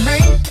front of me.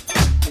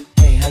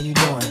 Hey, how you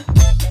doing?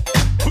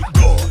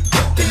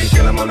 Can you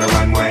feel him on the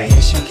runway?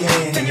 Yes, you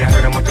can. Can you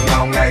hurt him with the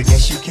long legs?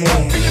 Yes, you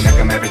can. Can you make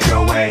him ever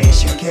throw away?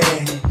 Yes, you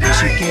can.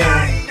 Yes, you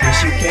can.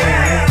 Yes, you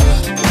can.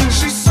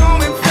 She's so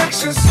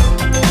infectious,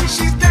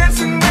 she's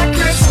dancing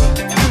reckless.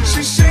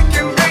 She's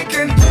shaking,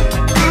 baking,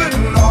 good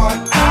Lord,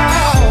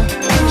 ow.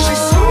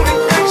 She's so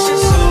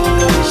infectious,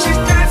 she's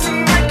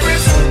dancing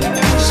reckless.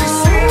 She's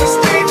seen the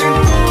staging,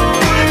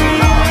 good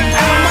Lord,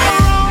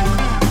 ow.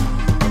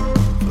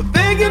 For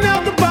thinking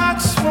out the box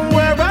from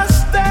where I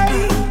stay.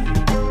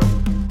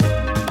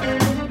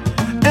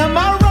 Am I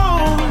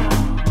wrong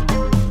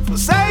for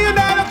saying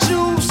that I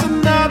choose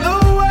another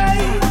way?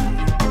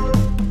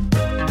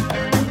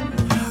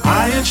 I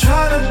ain't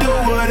trying to do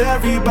what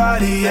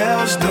everybody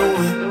else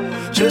doing,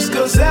 just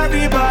cause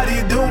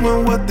everybody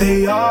doing what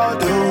they all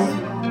do.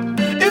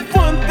 If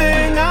one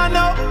thing I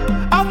know,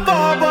 I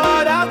fall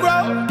but I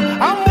grow.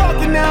 I'm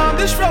walking down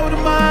this road of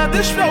mine,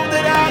 this road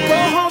that I go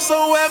home.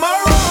 So am I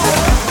wrong?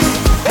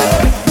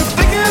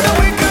 Thinking that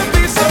we could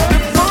be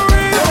something for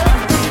real.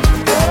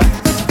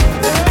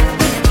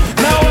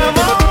 Now am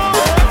I wrong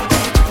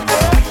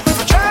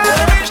for trying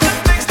to reach the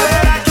things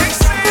that I can't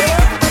see?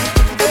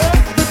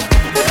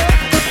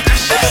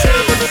 That's just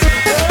how it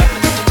feels.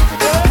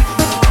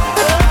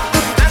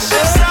 That's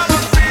just how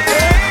it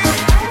feels.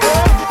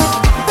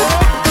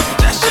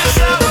 That's just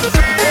how it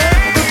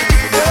feels.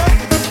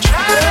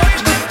 Trying to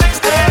reach the things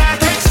that I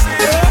can't see.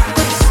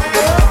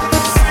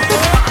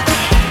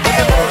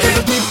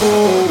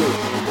 People,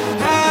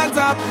 hands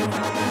up,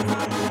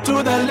 to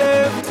the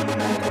left,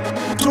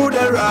 to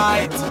the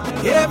right.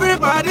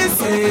 Everybody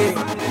sing.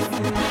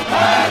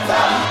 Hands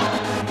up,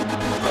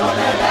 to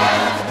the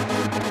left,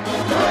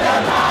 to the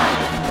right.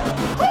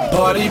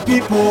 Party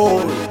people,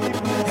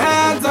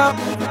 hands up,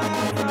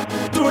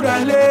 to the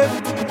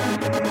left,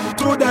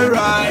 to the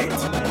right.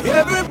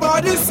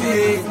 Everybody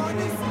sing.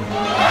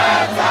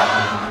 Hands up,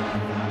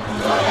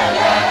 to the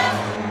left,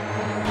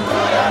 to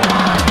the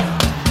right.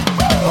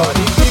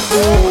 Party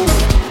people,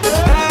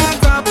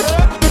 hands up,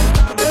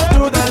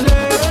 to the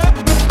left,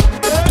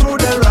 to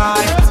the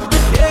right.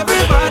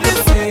 Everybody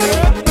sing.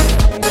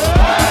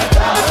 Hands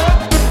up,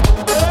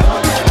 to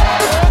the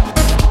left,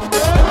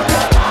 to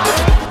the right.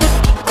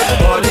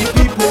 Party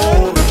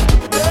people,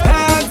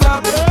 hands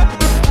up,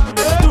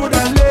 to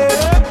the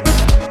left,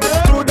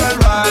 to the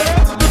right.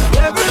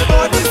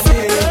 Everybody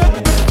sing.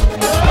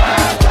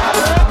 Hands up,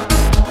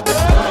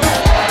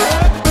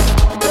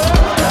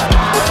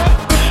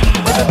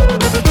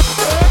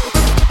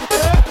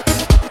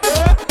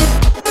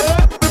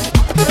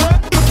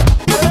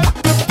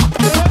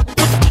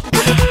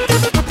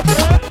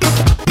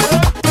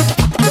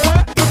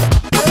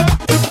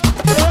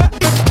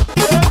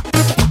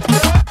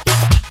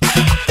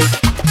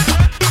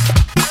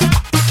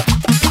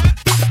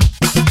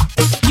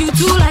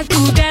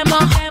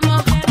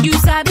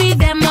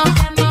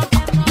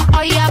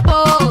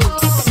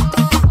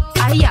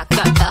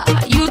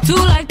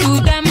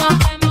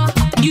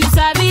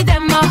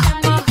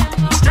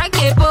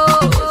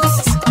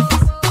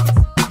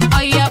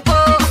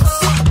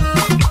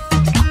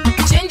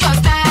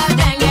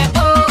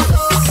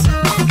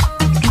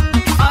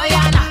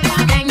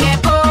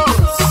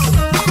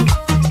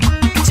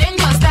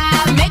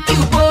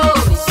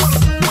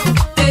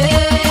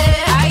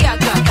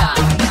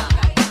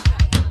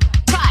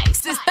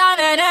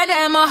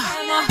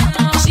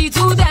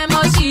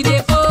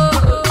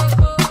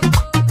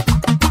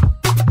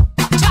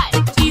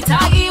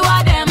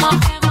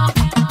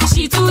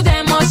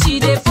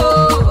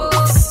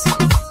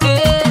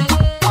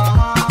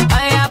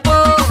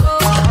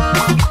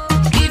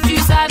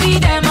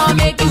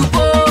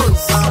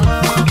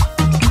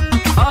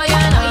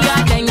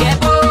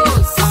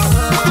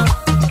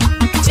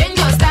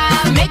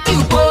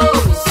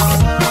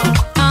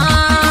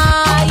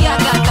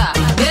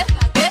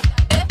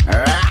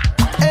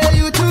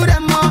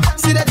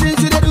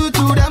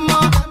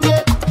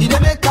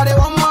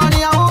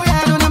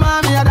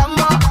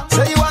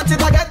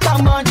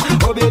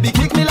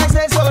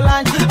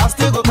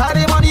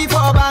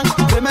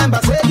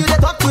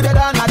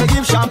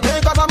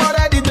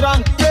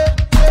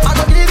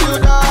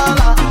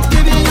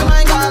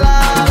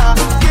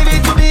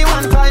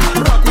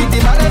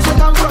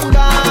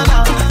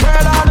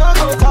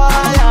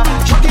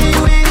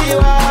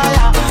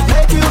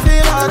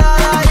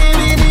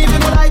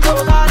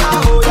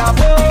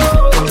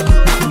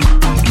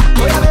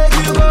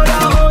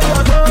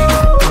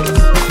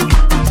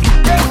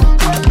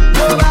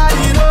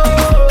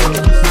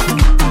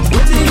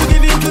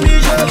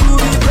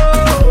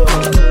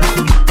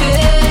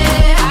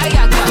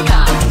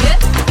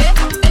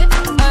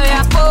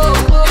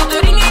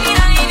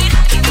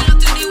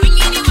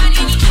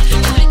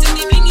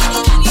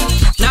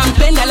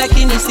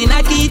 lakini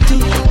sina kitu.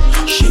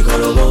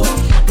 Shikorobo.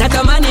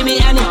 Natamani mi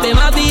anipe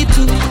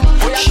mavitu.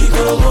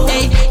 Shikorobo.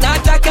 Hey,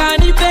 nataka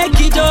nipe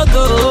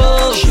kidogo.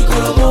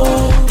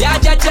 Shikorobo.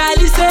 Yaja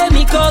chali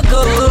semi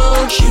kogo.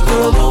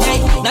 Shikorobo. Hey,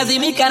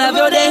 nazimika na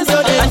vyo dance.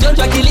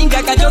 Anjonjwa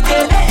kilinga kajoke.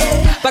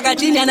 Paka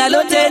chini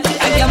analote.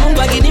 Akia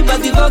Mungu akinipa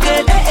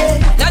zivoke.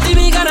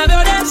 Nazimika na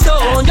vyo dance.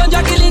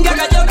 Anjonjwa kilinga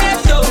kajoke.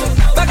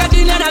 Paka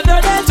chini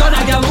anavyo dance.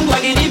 Akia Mungu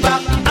akinipa.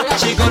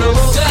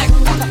 Shikorobo. Check.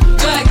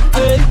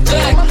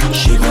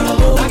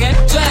 Shikorobo. Okay.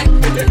 Check.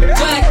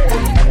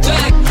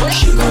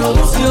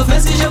 Sio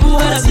fesi jebu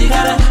wala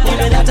sigara.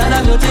 Nimedata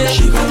na vyote.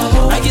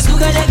 Shikorobo.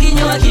 Akisuka ya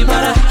kinywa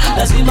kibara.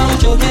 Lazima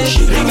uchoke.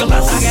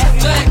 Shikorobo.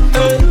 Check.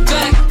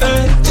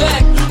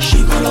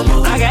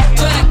 Shikorobo.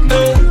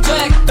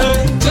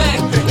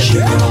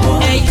 Shikorobo.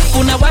 Hey,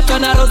 kuna watu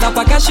wanaroza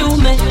paka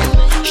shume.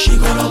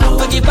 Shikorobo.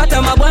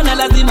 Wakipata mabwana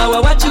lazima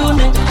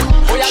wawachune.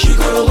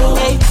 Shikorobo.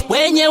 Hey,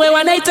 wenyewe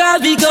wanaita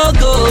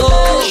vigogo.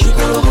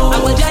 Shikorobo.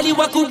 Hawajali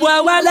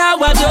wakubwa wala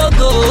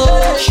wadogo.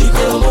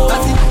 Shikorobo.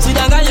 Basi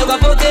sidanganya kwa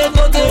poke.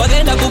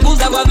 Wagenda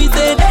kukuza kwa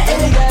vise.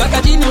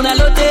 Paka chini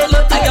unalote.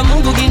 Aka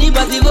Mungu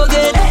kinipa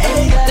zivoge.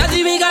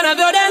 Nazimika na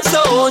vyo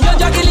denso.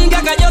 Njonja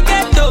kilinga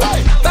kajoketo.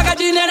 Paka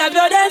chini na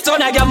vyo denso.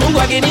 Aka Mungu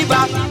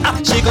akinipa.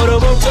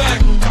 Shikorobo.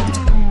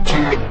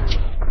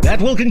 That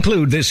will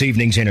conclude this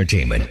evening's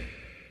entertainment.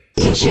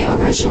 DJ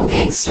Original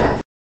Gangster.